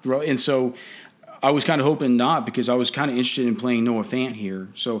Goddard, and so I was kind of hoping not because I was kind of interested in playing Noah Fant here.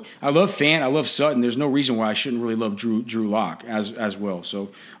 So I love Fant. I love Sutton. There's no reason why I shouldn't really love Drew Lock as well.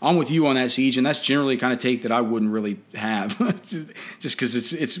 So I'm with you on that, Siege, and that's generally kind of take that I wouldn't really have just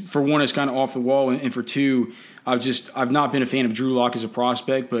because it's for one, it's kind of off the wall, and for two, I've not been a fan of Drew Lock as a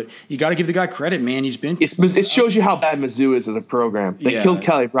prospect, but you got to give the guy credit, man. It shows you how bad Mizzou is as a program. They killed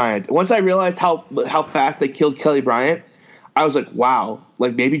Kelly Bryant. Once I realized how fast they killed Kelly Bryant, I was like, wow,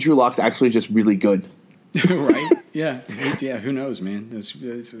 like maybe Drew Lock's actually just really good. Right? Yeah. Who knows, man?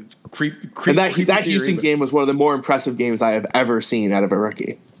 It's a creep. And that Houston game was one of the more impressive games I have ever seen out of a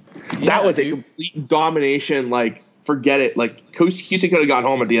rookie. Yeah, that was a complete domination. Like, forget it. Like, Houston could have gone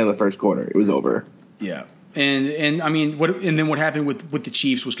home at the end of the first quarter. It was over. Yeah. And I mean, what happened with the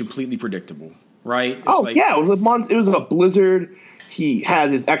Chiefs was completely predictable, right? It was a blizzard. He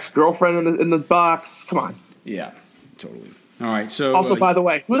had his ex-girlfriend in the box. Come on. Yeah, totally. All right. So also, by the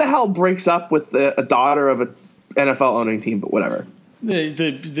way, who the hell breaks up with a daughter of NFL owning team, but whatever.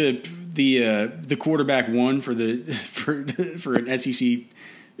 The quarterback won for an SEC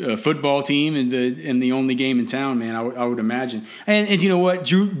football team and the only game in town, man. I would imagine. And you know what?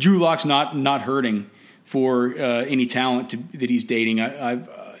 Drew Lock's not hurting for any talent that he's dating.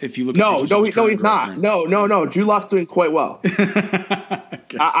 If you look, he's not. No. Drew Lock's doing quite well.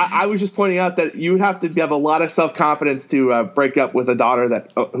 Okay. I was just pointing out that you would have to have a lot of self-confidence to break up with a daughter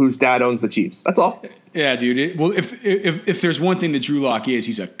whose dad owns the Chiefs. That's all. Yeah, dude. Well, if there's one thing that Drew Lock is,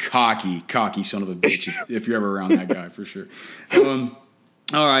 he's a cocky son of a bitch. if you're ever around that guy, for sure.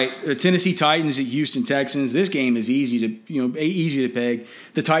 All right, the Tennessee Titans at Houston Texans. This game is easy to peg.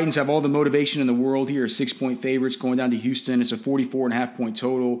 The Titans have all the motivation in the world here. 6-point favorites going down to Houston. It's a 44.5-point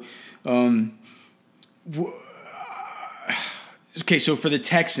total. Okay, so for the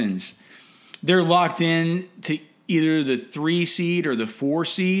Texans, they're locked in to either the 3 seed or the 4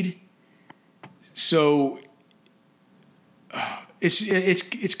 seed. So it's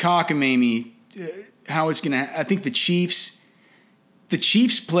cockamamie how it's going to. I think the Chiefs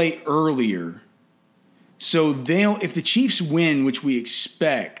play earlier, so if the Chiefs win, which we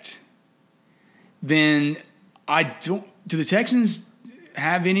expect, then do the Texans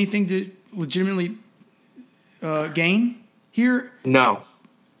have anything to legitimately gain here? No.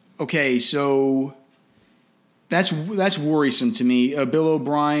 Okay, so that's worrisome to me. Bill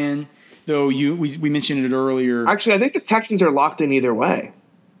O'Brien, though we mentioned it earlier. Actually, I think the Texans are locked in either way.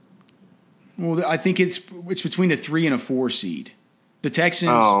 Well, I think it's between a 3 and a 4 seed. The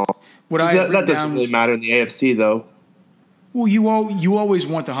Texans. Oh, that doesn't really matter in the AFC, though. Well, you always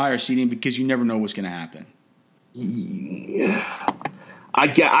want the higher seeding because you never know what's going to happen. Yeah.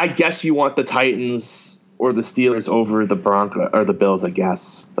 I guess you want the Titans or the Steelers over the Broncos or the Bills, I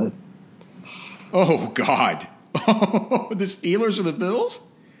guess. But oh God, the Steelers or the Bills?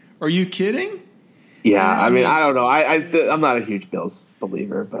 Are you kidding? Yeah, I mean, I don't know. I'm not a huge Bills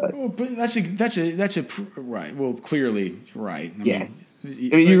believer, but that's a right. Well, clearly, right. I mean,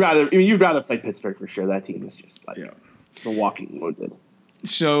 you'd rather play Pittsburgh for sure. That team is just like the walking wounded.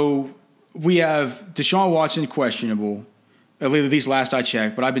 So we have Deshaun Watson questionable. At least last I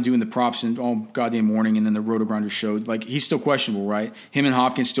checked, but I've been doing the props all goddamn morning, and then the Roto Grinder showed like he's still questionable, right? Him and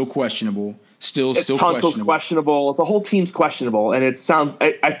Hopkins still questionable. Still Tunsil's questionable. The whole team's questionable, and it sounds.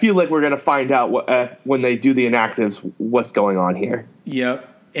 I feel like we're going to find out when they do the inactives what's going on here. Yep.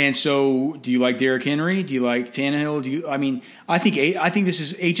 And so, do you like Derrick Henry? Do you like Tannehill? I think this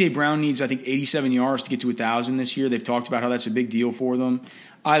is AJ Brown needs 87 yards to get to 1,000 this year. They've talked about how that's a big deal for them.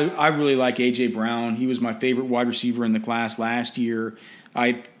 I really like AJ Brown. He was my favorite wide receiver in the class last year.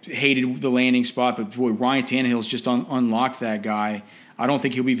 I hated the landing spot, but boy, Ryan Tannehill's just unlocked that guy. I don't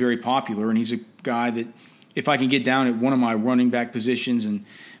think he'll be very popular, and he's a guy that if I can get down at one of my running back positions and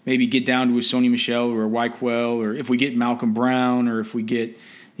maybe get down to a Sony Michel or a Weiquel, or if we get Malcolm Brown, or if we get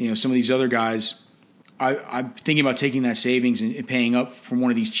some of these other guys, I'm thinking about taking that savings and paying up from one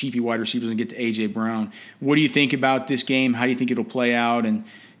of these cheapy wide receivers and get to A.J. Brown. What do you think about this game? How do you think it'll play out? And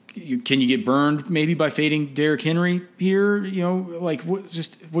can you get burned maybe by fading Derrick Henry here? What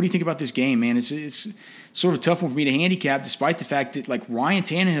do you think about this game, man? It's sort of a tough one for me to handicap, despite the fact that like Ryan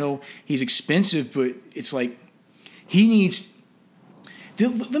Tannehill, he's expensive, but it's like he needs.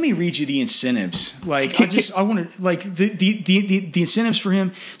 Let me read you the incentives. Like I want to like the incentives for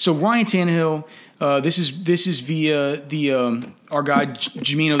him. So Ryan Tannehill. This is via the our guy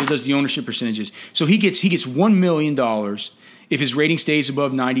Jamino that does the ownership percentages. So he gets $1 million if his rating stays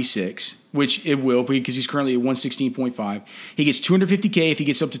above 96, which it will because he's currently at 116.5. He gets $250K if he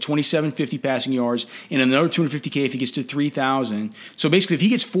gets up to 2750 passing yards, and another $250K if he gets to 3,000. So basically, if he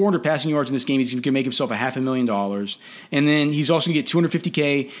gets 400 passing yards in this game, he's going to make himself $500,000. And then he's also going to get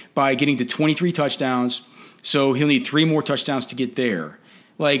 $250K by getting to 23 touchdowns. So he'll need 3 more touchdowns to get there.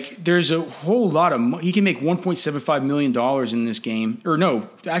 Like, there's a whole lot of – he can make $1.75 million in this game. Or no,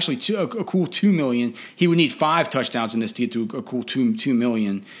 actually a cool $2 million. He would need 5 touchdowns in this to get to a cool $2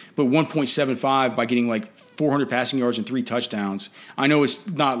 million. But 1.75 by getting like 400 passing yards and 3 touchdowns. I know it's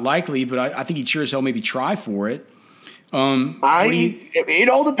not likely, but I think he'd sure as hell maybe try for it. It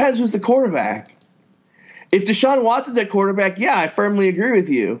all depends who's the quarterback. If Deshaun Watson's at quarterback, yeah, I firmly agree with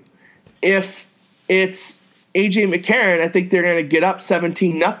you. If it's – A.J. McCarron, I think they're going to get up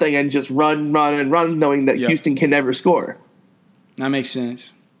 17-0 and just run, knowing that Houston can never score. That makes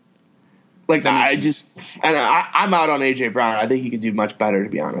sense. I'm out on A.J. Brown. I think he could do much better, to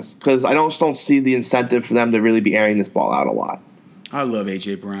be honest, because I don't see the incentive for them to really be airing this ball out a lot. I love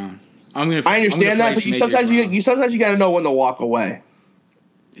A.J. Brown. I understand that, but you sometimes you got to know when to walk away.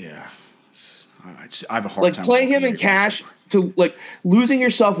 Yeah, I have a hard time. Play him in cash. to like losing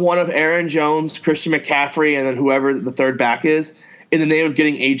yourself one of Aaron Jones, Christian McCaffrey, and then whoever the third back is in the name of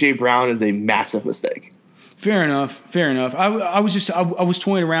getting A.J. Brown is a massive mistake. Fair enough. I was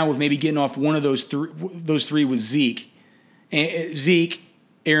toying around with maybe getting off one of those three with Zeke,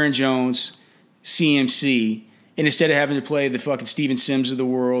 Aaron Jones, CMC, and instead of having to play the fucking Steven Sims of the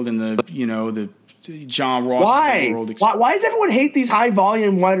world and the John Ross of the world. Why does everyone hate these high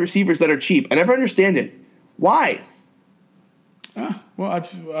volume wide receivers that are cheap? I never understand it. Why?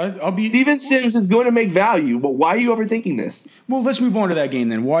 I'll be. Steven Sims is going to make value, but why are you overthinking this? Well, let's move on to that game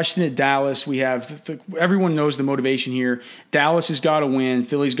then. Washington at Dallas. We have everyone knows the motivation here. Dallas has got to win.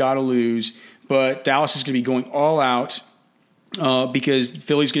 Philly's got to lose, but Dallas is going to be going all out because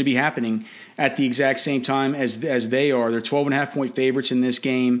Philly's going to be happening at the exact same time as they are. They're 12.5-point favorites in this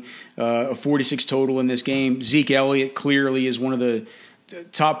game, a 46 total in this game. Zeke Elliott clearly is one of the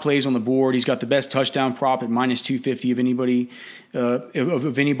top plays on the board. He's got the best touchdown prop at minus 250 of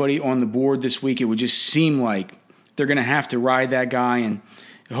anybody on the board this week. It would just seem like they're going to have to ride that guy and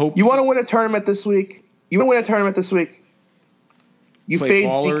hope. You want to win a tournament this week? You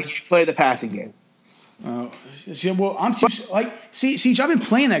fade Zeke, you play the passing game. I'm too Siege. I've been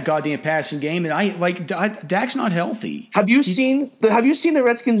playing that goddamn passing game, and Dak's not healthy. Have you seen the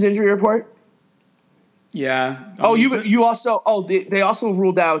Redskins injury report? Yeah. They also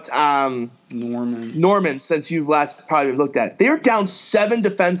ruled out Norman since you've last probably looked at it. They're down 7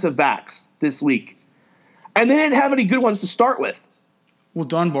 defensive backs this week, and they didn't have any good ones to start with. Well,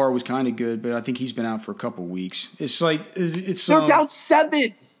 Dunbar was kind of good, but I think he's been out for a couple weeks. They're down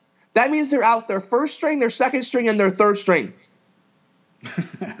 7. That means they're out their first string, their second string, and their third string.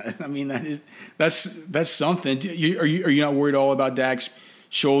 I mean, that's something. Are you not worried at all about Dak's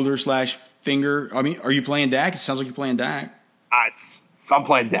shoulder/finger? I mean, are you playing Dak? It sounds like you're playing Dak. I'm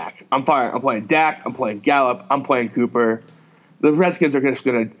playing Dak. I'm playing Dak. I'm playing Gallup. I'm playing Cooper. The Redskins are just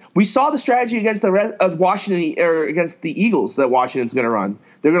going to. We saw the strategy against Washington or against the Eagles that Washington's going to run.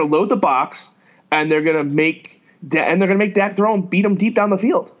 They're going to load the box and they're going to make Dak throw and beat him deep down the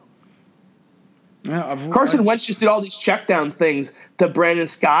field. Yeah, Carson Wentz just did all these checkdown things to Brandon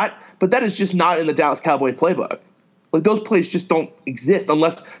Scott, but that is just not in the Dallas Cowboy playbook. Like those plays just don't exist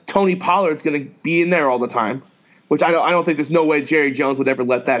unless Tony Pollard's going to be in there all the time, which I don't think there's no way Jerry Jones would ever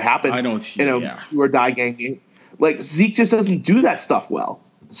let that happen. I don't. Do or die game. Like Zeke just doesn't do that stuff well.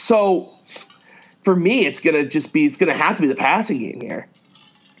 So for me, it's going to have to be the passing game here.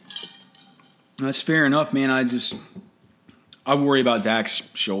 That's fair enough, man. I worry about Dak's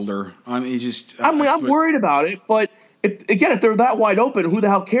shoulder. I'm worried about it, but if they're that wide open, who the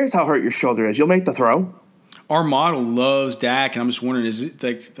hell cares how hurt your shoulder is? You'll make the throw. Our model loves Dak, and I'm just wondering, is it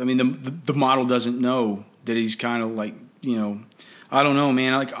like? I mean, the model doesn't know that he's kind of like, I don't know,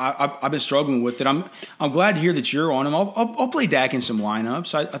 man. Like I've been struggling with it. I'm glad to hear that you're on him. I'll play Dak in some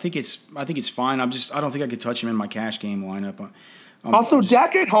lineups. I think it's fine. I don't think I could touch him in my cash game lineup.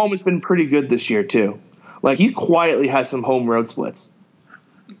 Dak at home has been pretty good this year too. Like he quietly has some home road splits.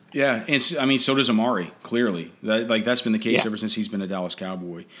 Yeah, and so does Amari. Clearly, that's been the case ever since he's been a Dallas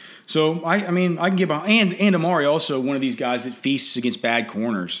Cowboy. So I can get behind, and Amari also one of these guys that feasts against bad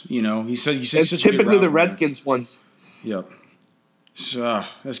corners. He's typically the Redskins ones. Yep. So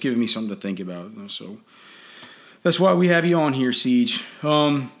that's giving me something to think about. So that's why we have you on here, Siege.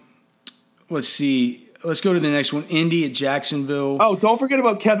 Let's see. Let's go to the next one. Indy at Jacksonville. Oh, don't forget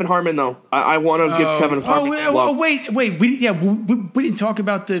about Kevin Harmon, though. I want to give Kevin Harmon some love. Wait. We didn't talk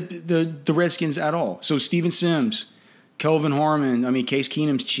about the Redskins at all. So Steven Sims, Kelvin Harmon. I mean, Case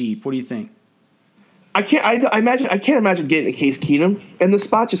Keenum's cheap. What do you think? I can't imagine getting a Case Keenum in the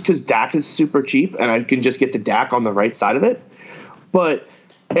spot just because Dak is super cheap, and I can just get the Dak on the right side of it. But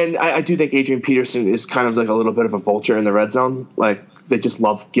I do think Adrian Peterson is kind of like a little bit of a vulture in the red zone. Like they just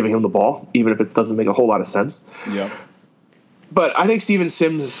love giving him the ball, even if it doesn't make a whole lot of sense. Yeah. But I think Steven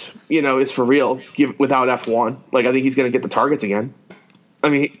Sims, is for real without F1. Like I think he's going to get the targets again. I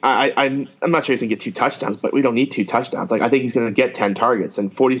mean, I'm not sure he's going to get 2 touchdowns, but we don't need 2 touchdowns. Like I think he's going to get 10 targets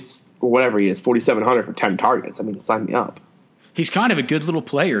and 40 or whatever he is, 4,700 for 10 targets. I mean, sign me up. He's kind of a good little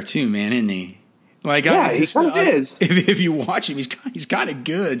player too, man, isn't he? Like, he kind of is. If you watch him, he's kind of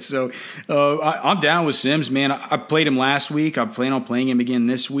good. So I'm down with Sims, man. I played him last week. I plan on playing him again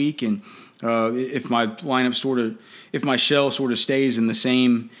this week. And if my lineup if my shell sort of stays in the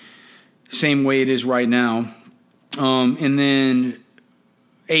same way it is right now, and then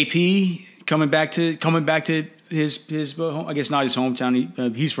AP coming back to his I guess not his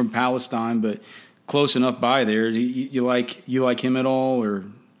hometown. He's from Palestine, but close enough by there. You like him at all or?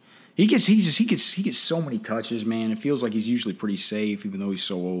 He gets so many touches, man. It feels like he's usually pretty safe, even though he's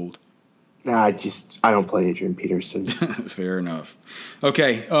so old. Nah, I don't play Adrian Peterson. Fair enough.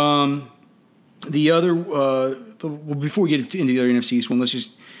 Okay. The other before we get into the other NFC East one, let's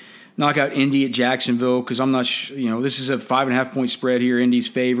just knock out Indy at Jacksonville because I'm not this is a 5.5 point spread here. Indy's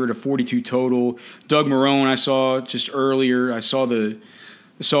favored, a 42 total. Doug Marrone, I saw just earlier. I saw it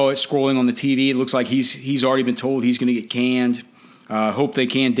scrolling on the TV. It looks like he's already been told he's going to get canned. Hope they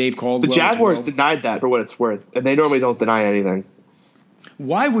can Dave Caldwell. The Jaguars denied that for what it's worth, and they normally don't deny anything.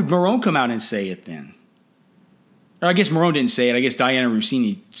 Why would Marrone come out and say it then? Or I guess Marrone didn't say it. I guess Diana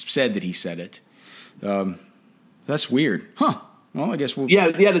Rossini said that he said it. That's weird. Huh. Well, I guess we'll... Yeah,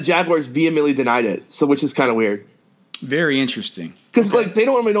 the Jaguars vehemently denied it, which is kind of weird. Very interesting. Because, they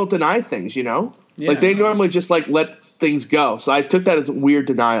normally don't deny things, Yeah, they normally just, let things go. So I took that as a weird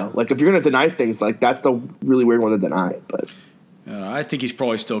denial. If you're going to deny things, that's the really weird one to deny. But I think he's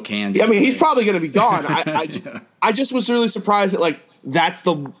probably still canned. Yeah, he's probably going to be gone. I just was really surprised that, that's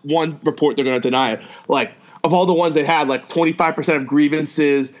the one report they're going to deny. Of all the ones they had, 25% of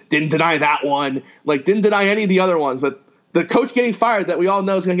grievances, didn't deny that one. Didn't deny any of the other ones. But the coach getting fired that we all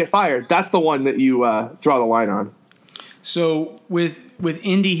know is going to get fired, that's the one that you draw the line on. So with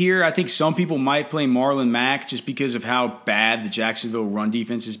Indy here, I think some people might play Marlon Mack just because of how bad the Jacksonville run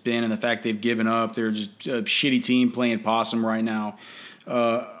defense has been and the fact they've given up. They're just a shitty team playing possum right now.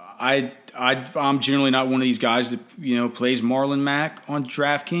 I'm generally not one of these guys that plays Marlon Mack on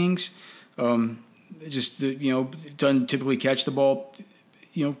DraftKings. Doesn't typically catch the ball,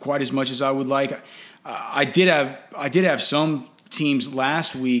 quite as much as I would like. I did have some teams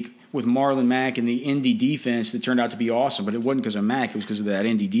last week with Marlon Mack and the Indy defense that turned out to be awesome, but it wasn't because of Mack; it was because of that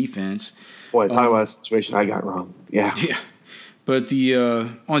Indy defense. Boy, talking about a situation I got wrong. Yeah. But the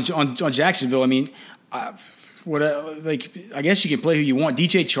on Jacksonville, I guess you can play who you want.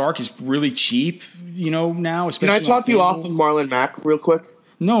 DJ Chark is really cheap, now. Especially can I talk you off of Marlon Mack real quick?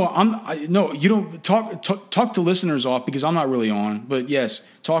 No, no. You don't talk to listeners off because I'm not really on. But yes,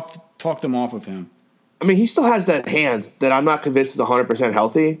 talk them off of him. He still has that hand that I'm not convinced is 100%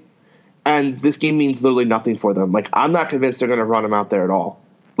 healthy, and this game means literally nothing for them. I'm not convinced they're going to run him out there at all.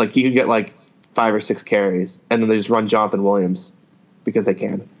 He could get 5 or 6 carries, and then they just run Jonathan Williams because they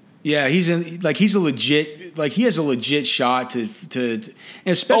can. Yeah, he's a legit he has a legit shot to and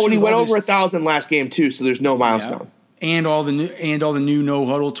especially. Oh, and he went over 1,000 last game too, so there's no milestone. Yeah. And all the new no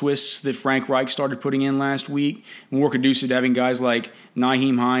huddle twists that Frank Reich started putting in last week, more conducive to having guys like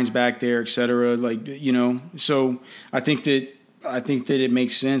Nyheim Hines back there, et cetera. So I think that it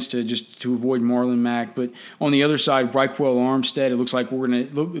makes sense to avoid Marlon Mack. But on the other side, Raquel Armstead, it looks like we're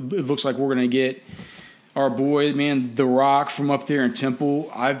gonna get our boy, man, The Rock from up there in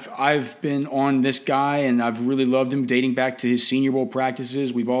Temple. I've been on this guy and I've really loved him dating back to his Senior Bowl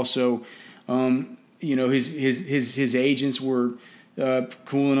practices. We've also his agents were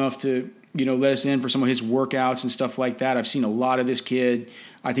cool enough to let us in for some of his workouts and stuff like that. I've seen a lot of this kid.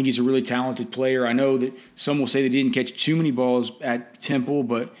 I think he's a really talented player. I know that some will say they didn't catch too many balls at Temple,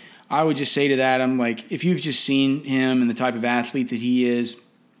 but I would just say to that, I'm if you've just seen him and the type of athlete that he is,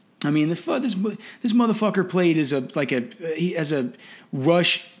 this motherfucker played as a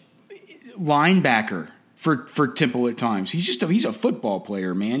rush linebacker for Temple at times. He's a football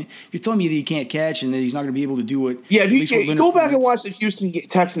player, man. If you're telling me that he can't catch and that he's not going to be able to do it. Yeah, if you go back and watch the Houston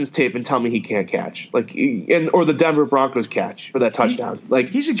Texans tape and tell me he can't catch, or the Denver Broncos catch for that touchdown.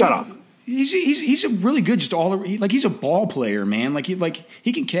 Shut up. He's a really good he's a ball player, man.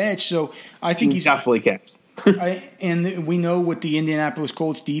 He can catch. So I think he's definitely catch. And we know what the Indianapolis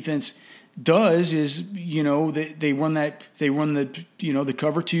Colts defense does is they run the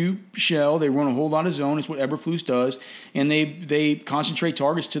cover 2 shell. They run a whole lot of zone. It's what Eberflus does, and they concentrate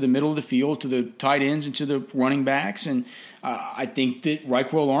targets to the middle of the field, to the tight ends, and to the running backs. And I think that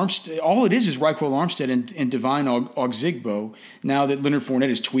Raquel Armstead, all it is Raquel Armstead and Divine Ogzigbo. Now that Leonard Fournette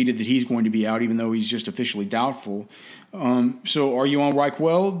has tweeted that he's going to be out, even though he's just officially doubtful. So are you on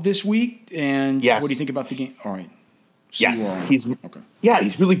Raquel this week? And yes. What do you think about the game? All right. So yes, he's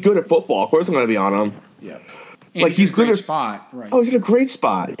really good at football. Of course, I'm going to be on him. Yeah, and he's in a great spot. Right. Oh, he's in a great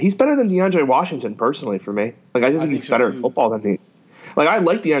spot. He's better than DeAndre Washington, personally, for me. I just think he's better at football than he. I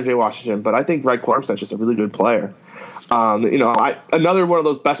like DeAndre Washington, but I think Red Armstead's just a really good player. Another one of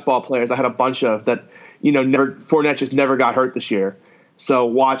those best ball players I had a bunch of that. Fournette just never got hurt this year. So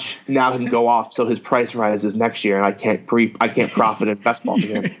watch now him go off. So his price rises next year, and I can't profit in best ball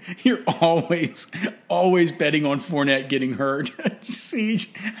again. You're always betting on Fournette getting hurt.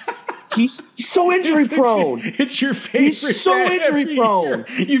 Siege. He's so injury prone. It's your favorite. He's so injury prone.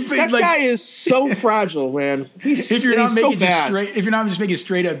 That guy is so fragile, man. If you're not making if you're not just making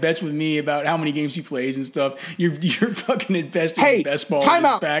straight up bets with me about how many games he plays and stuff, you're fucking investing in best ball. Time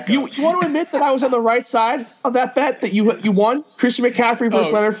out. You want to admit that I was on the right side of that bet that you won? Christian McCaffrey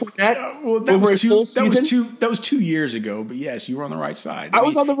versus Leonard Fournette. Well, that was 2 years ago. But yes, you were on the right side. I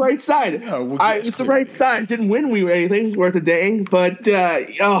was on the right side. I was the right side. Didn't win anything worth a dang, but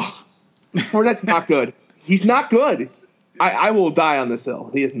Fournette's not good. He's not good. I will die on this hill.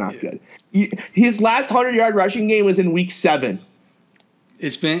 He is not good. His last 100-yard rushing game was in week 7.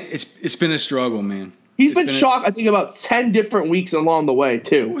 It's been a struggle, man. He's been shocked, I think, about 10 different weeks along the way,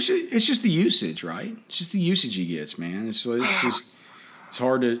 too. Well, it's just the usage, right? It's just the usage he gets, man. It's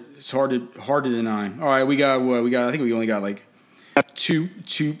hard to deny. All right, we got. I think we only got like three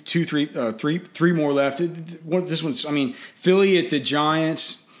more left. This one's. I mean, Philly at the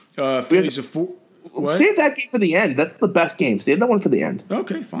Giants. Philly's a 4. What? Save that game for the end. That's the best game. Save that one for the end.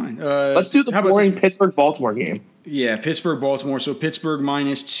 Okay, fine. Let's do the boring Pittsburgh-Baltimore game. Yeah, Pittsburgh-Baltimore. So Pittsburgh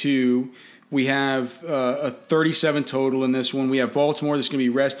 -2. We have a 37 total in this one. We have Baltimore that's going to be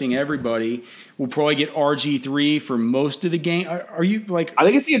resting everybody. We'll probably get RG3 for most of the game. Are you like? I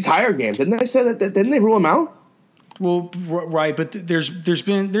think it's the entire game. Didn't they say that? Didn't they rule him out? Well, right, but there's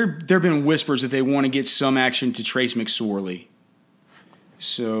been whispers that they want to get some action to Trace McSorley.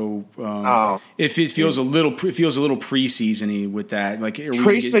 So if it feels a little preseason-y with that, like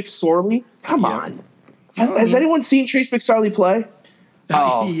Trace McSorley. Come on, has anyone seen Trace McSorley play?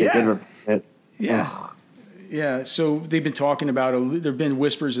 Yeah. So they've been talking about. There've been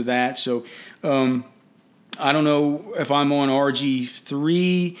whispers of that. So I don't know if I'm on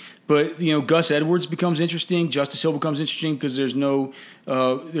RG3, but Gus Edwards becomes interesting. Justice Hill becomes interesting because there's no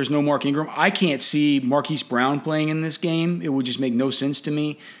Mark Ingram. I can't see Marquise Brown playing in this game. It would just make no sense to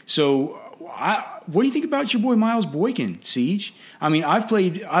me. So what do you think about your boy Miles Boykin, Siege? I mean,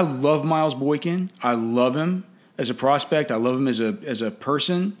 I love Miles Boykin. I love him as a prospect. I love him as a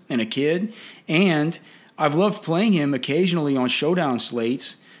person and a kid. And I've loved playing him occasionally on showdown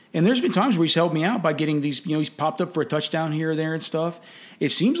slates. And there's been times where he's helped me out by getting these, he's popped up for a touchdown here or there and stuff. It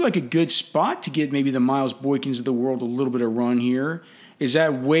seems like a good spot to get maybe the Miles Boykins of the world a little bit of run here. Is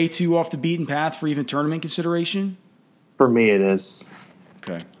that way too off the beaten path for even tournament consideration? For me, it is.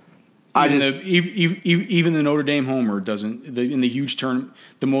 Okay. Even the Notre Dame homer doesn't. In the huge tournament,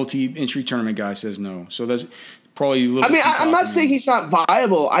 the multi-entry tournament guy says no. So that's probably a little. I mean, I'm not saying he's not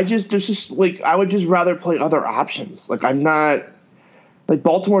viable. I would just rather play other options. Like I'm not. Like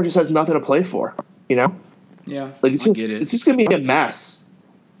Baltimore just has nothing to play for. Yeah. Like it's just gonna be a mess.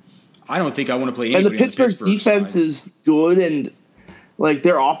 I don't think I want to play anybody. And the Pittsburgh defense is good, and like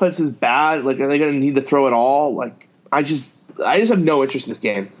their offense is bad. Like, are they going to need to throw it all? Like, I just have no interest in this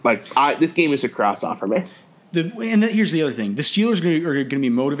game. Like, this game is a cross off for me. Here's the other thing: the Steelers are going to be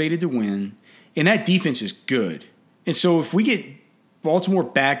motivated to win, and that defense is good. And so, if we get Baltimore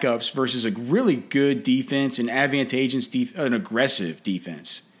backups versus a really good defense and advantageous an aggressive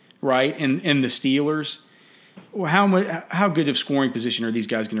defense, right? And the Steelers. Well, how good of scoring position are these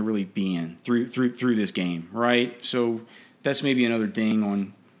guys going to really be in through this game, right? So that's maybe another thing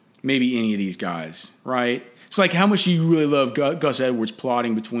on maybe any of these guys, right? It's like how much do you really love Gus Edwards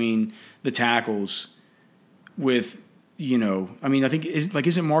plotting between the tackles with, I mean, I think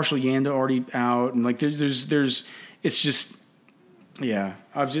isn't Marshall Yanda already out, and like there's it's just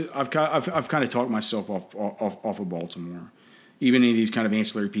I've kind of talked myself off of Baltimore. Even any of these kind of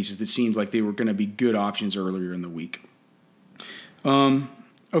ancillary pieces that seemed like they were going to be good options earlier in the week.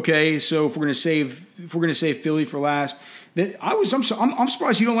 Okay, so if we're going to save Philly for last, I'm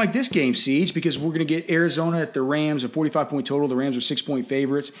surprised you don't like this game, Siege, because we're going to get Arizona at the Rams, a 45-point total. The Rams are 6-point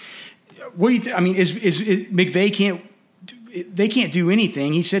favorites. What do you think? I mean, is McVay can't do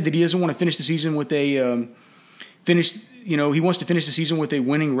anything. He said that he doesn't want to finish the season with a he wants to finish the season with a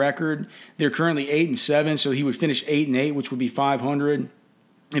winning record. They're currently 8-7, so he would finish 8-8, which would be 500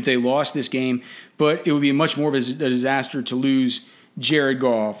 if they lost this game. But it would be much more of a disaster to lose Jared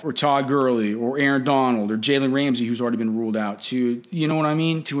Goff or Todd Gurley or Aaron Donald or Jalen Ramsey, who's already been ruled out, to what I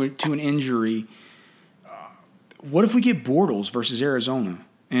mean, to an injury. What if we get Bortles versus Arizona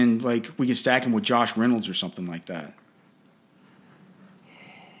and like we can stack him with Josh Reynolds or something like that?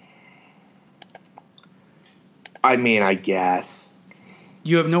 I mean, I guess.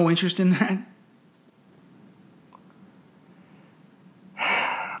 You have no interest in that?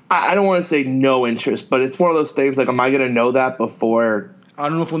 I don't want to say no interest, but it's one of those things like, am I going to know that before? I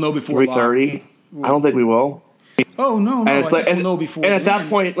don't know if we'll know before 3:30. I don't think we will. Oh, no. And it's we'll know before. And at that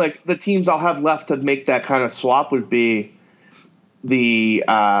point, like the teams I'll have left to make that kind of swap would be the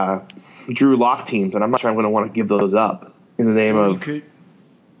Drew Lock teams, and I'm not sure I'm going to want to give those up in the name of.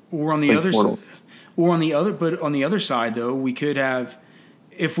 Or on the other side, but on the other side though, we could have,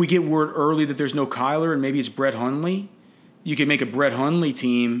 if we get word early that there's no Kyler and maybe it's Brett Hundley, you could make a Brett Hundley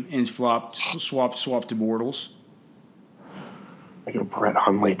team and swap to Bortles. Like a Brett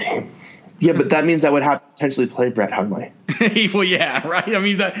Hundley team. Yeah, but that means I would have to potentially play Brett Hundley. Well, yeah, right. I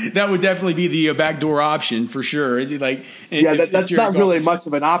mean, that would definitely be the backdoor option for sure. Like, that's not really much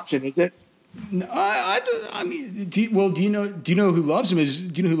of an option, is it? I mean, do you know who loves him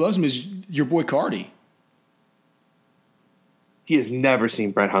is your boy Cardi. He has never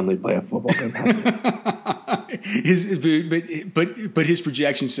seen Brett Hundley play a football game. But his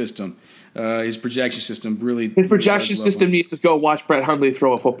projection system really. His projection system needs to go watch Brett Hundley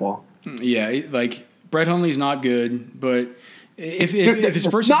throw a football. Yeah, like Brett Hundley's not good, but if his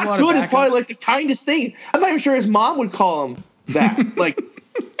first not is good, it's probably like the kindest thing. I'm not even sure his mom would call him that. Like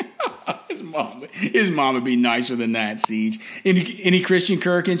his mom would be nicer than that. Siege. Any Christian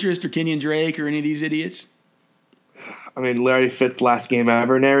Kirk interest or Kenyon Drake or any of these idiots? I mean, Larry Fitz last game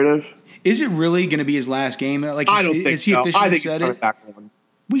ever narrative. Is it really going to be his last game? Like, I don't think so. I think he's coming back one.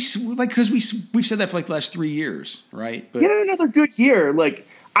 Because we've said that for like the last 3 years, right? But another good year. Like,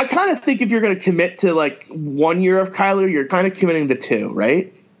 I kind of think if you're going to commit to like 1 year of Kyler, you're kind of committing to 2,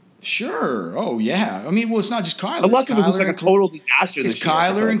 right? Sure. Oh yeah. I mean, well, it's not just Kyler. Unless it was just like a total disaster this year.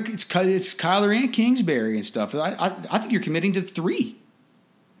 It's Kyler and Kingsbury and stuff. I think you're committing to 3.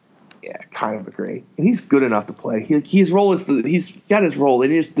 Yeah, kind of agree. And he's good enough to play. His role is he's got his role. They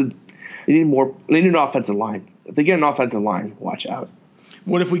need an offensive line. If they get an offensive line, watch out.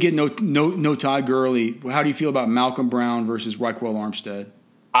 What if we get no Todd Gurley? How do you feel about Malcolm Brown versus Raquel Armstead?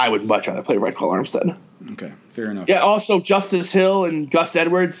 I would much rather play Raquel Armstead. Okay, fair enough. Yeah, also Justice Hill and Gus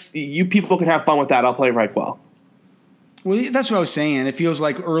Edwards. You people can have fun with that. I'll play Raquel. Well, that's what I was saying. It feels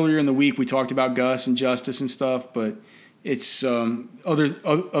like earlier in the week we talked about Gus and Justice and stuff, but it's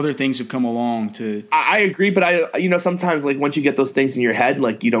other things have come along to. I agree, but sometimes like once you get those things in your head,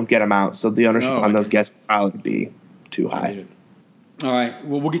 like you don't get them out. So the ownership on those guests probably would be too high. All right.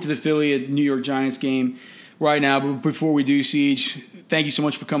 Well, we'll get to the Philly New York Giants game right now. But before we do, Siege, thank you so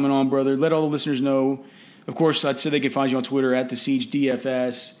much for coming on, brother. Let all the listeners know. Of course, I'd say they can find you on Twitter at the Siege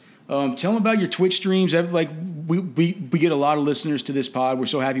DFS. Tell them about your Twitch streams. Like we get a lot of listeners to this pod. We're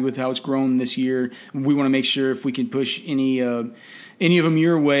so happy with how it's grown this year. We want to make sure if we can push any of them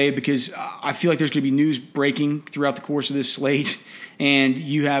your way, because I feel like there's going to be news breaking throughout the course of this slate. And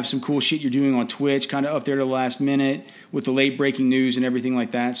you have some cool shit you're doing on Twitch, kind of up there to the last minute with the late breaking news and everything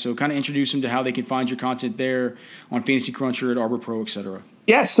like that. So kind of introduce them to how they can find your content there on Fantasy Cruncher, at Arbor Pro, etc.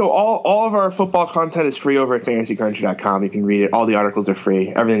 Yeah, so all of our football content is free over at fantasycruncher.com. You can read it. All the articles are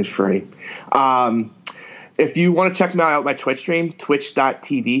free. Everything's free. If you want to check me out my Twitch stream,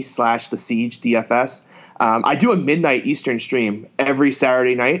 twitch.tv/thesiegedfs. I do a midnight Eastern stream every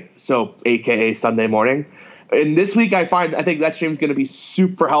Saturday night, so AKA Sunday morning. And this week I think that stream is going to be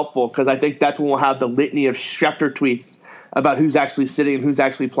super helpful, because I think that's when we'll have the litany of Schefter tweets about who's actually sitting and who's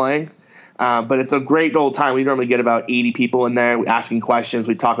actually playing. But it's a great old time. We normally get about 80 people in there asking questions.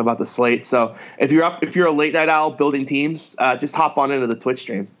 We talk about the slate. So if you're a late night owl building teams, just hop on into the Twitch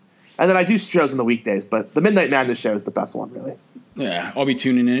stream. And then I do shows on the weekdays, but the Midnight Madness show is the best one, really. Yeah, I'll be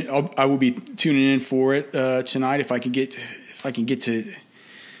tuning in. I will be tuning in for it tonight if I can get to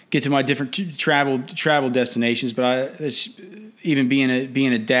my different travel destinations. But even being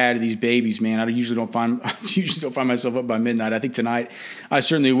a dad of these babies, man, I usually don't find myself up by midnight. I think tonight I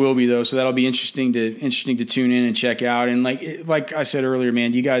certainly will be, though. So that'll be interesting to tune in and check out. And like I said earlier,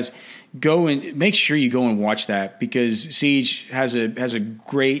 man, you guys go and make sure you go and watch that, because Siege has a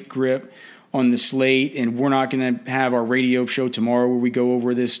great grip on the slate, and we're not going to have our radio show tomorrow where we go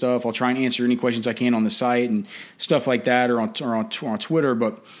over this stuff. I'll try and answer any questions I can on the site and stuff like that, or on Twitter.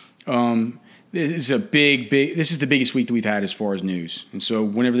 But this is the biggest week that we've had as far as news. And so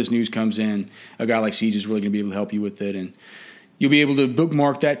whenever this news comes in, a guy like Siege is really going to be able to help you with it, and you'll be able to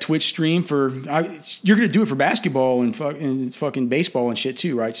bookmark that Twitch stream you're going to do it for basketball and fucking baseball and shit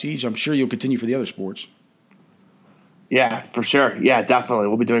too, right, Siege? I'm sure you'll continue for the other sports. Yeah, for sure. Yeah, definitely.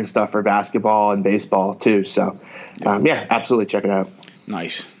 We'll be doing stuff for basketball and baseball too. So, yeah, absolutely. Check it out.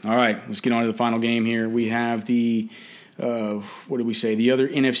 Nice. All right, let's get on to the final game here. We have the what did we say? The other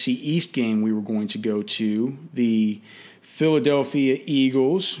NFC East game we were going to go to, the Philadelphia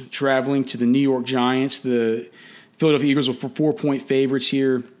Eagles traveling to the New York Giants. The Philadelphia Eagles are 4-point favorites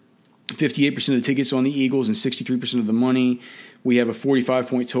here. 58% of the tickets on the Eagles and 63% of the money. We have a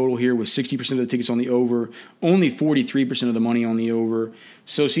 45-point total here with 60% of the tickets on the over, only 43% of the money on the over.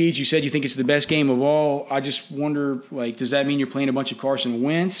 So, Siege, you said you think it's the best game of all. I just wonder, like, does that mean you're playing a bunch of Carson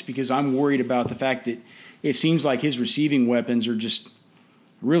Wentz? Because I'm worried about the fact that it seems like his receiving weapons are just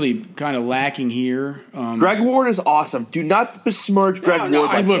really kind of lacking here. Greg Ward is awesome. Do not besmirch Greg Ward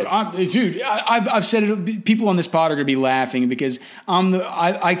like this. Dude, I've said it. People on this pod are going to be laughing because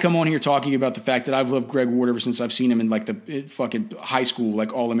I come on here talking about the fact that I've loved Greg Ward ever since I've seen him in like the fucking high school,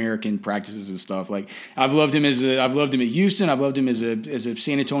 like All-American practices and stuff. Like I've loved him I've loved him at Houston. I've loved him as a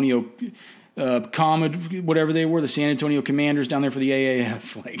San Antonio whatever they were, the San Antonio Commanders down there for the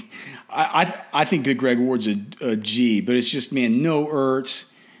AAF. Like I think that Greg Ward's a G, but it's just, man, no Ertz.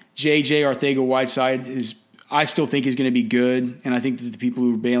 JJ Arcega-Whiteside I still think is going to be good, and I think that the people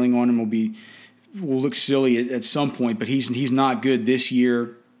who are bailing on him will look silly at some point. But he's not good this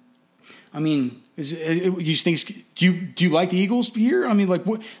year. I mean, do you like the Eagles here? I mean, like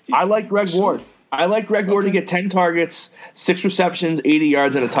what? I like Greg Ward. I like Greg Ward to get 10 targets, 6 receptions, 80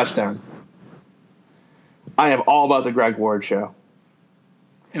 yards, and a touchdown. I am all about the Greg Ward show.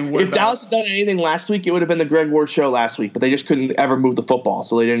 And if Dallas had done anything last week, it would have been the Greg Ward show last week, but they just couldn't ever move the football,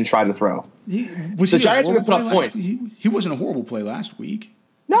 so they didn't try to throw. The Giants are going to put up points. He wasn't a horrible play last week.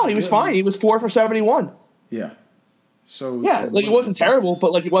 No, he was fine. He was 4 for 71. Yeah. So yeah, like it wasn't terrible,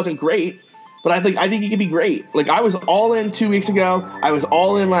 but like it wasn't great. But I think he could be great. Like I was all in 2 weeks ago. I was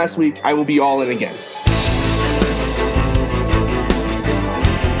all in last week. I will be all in again.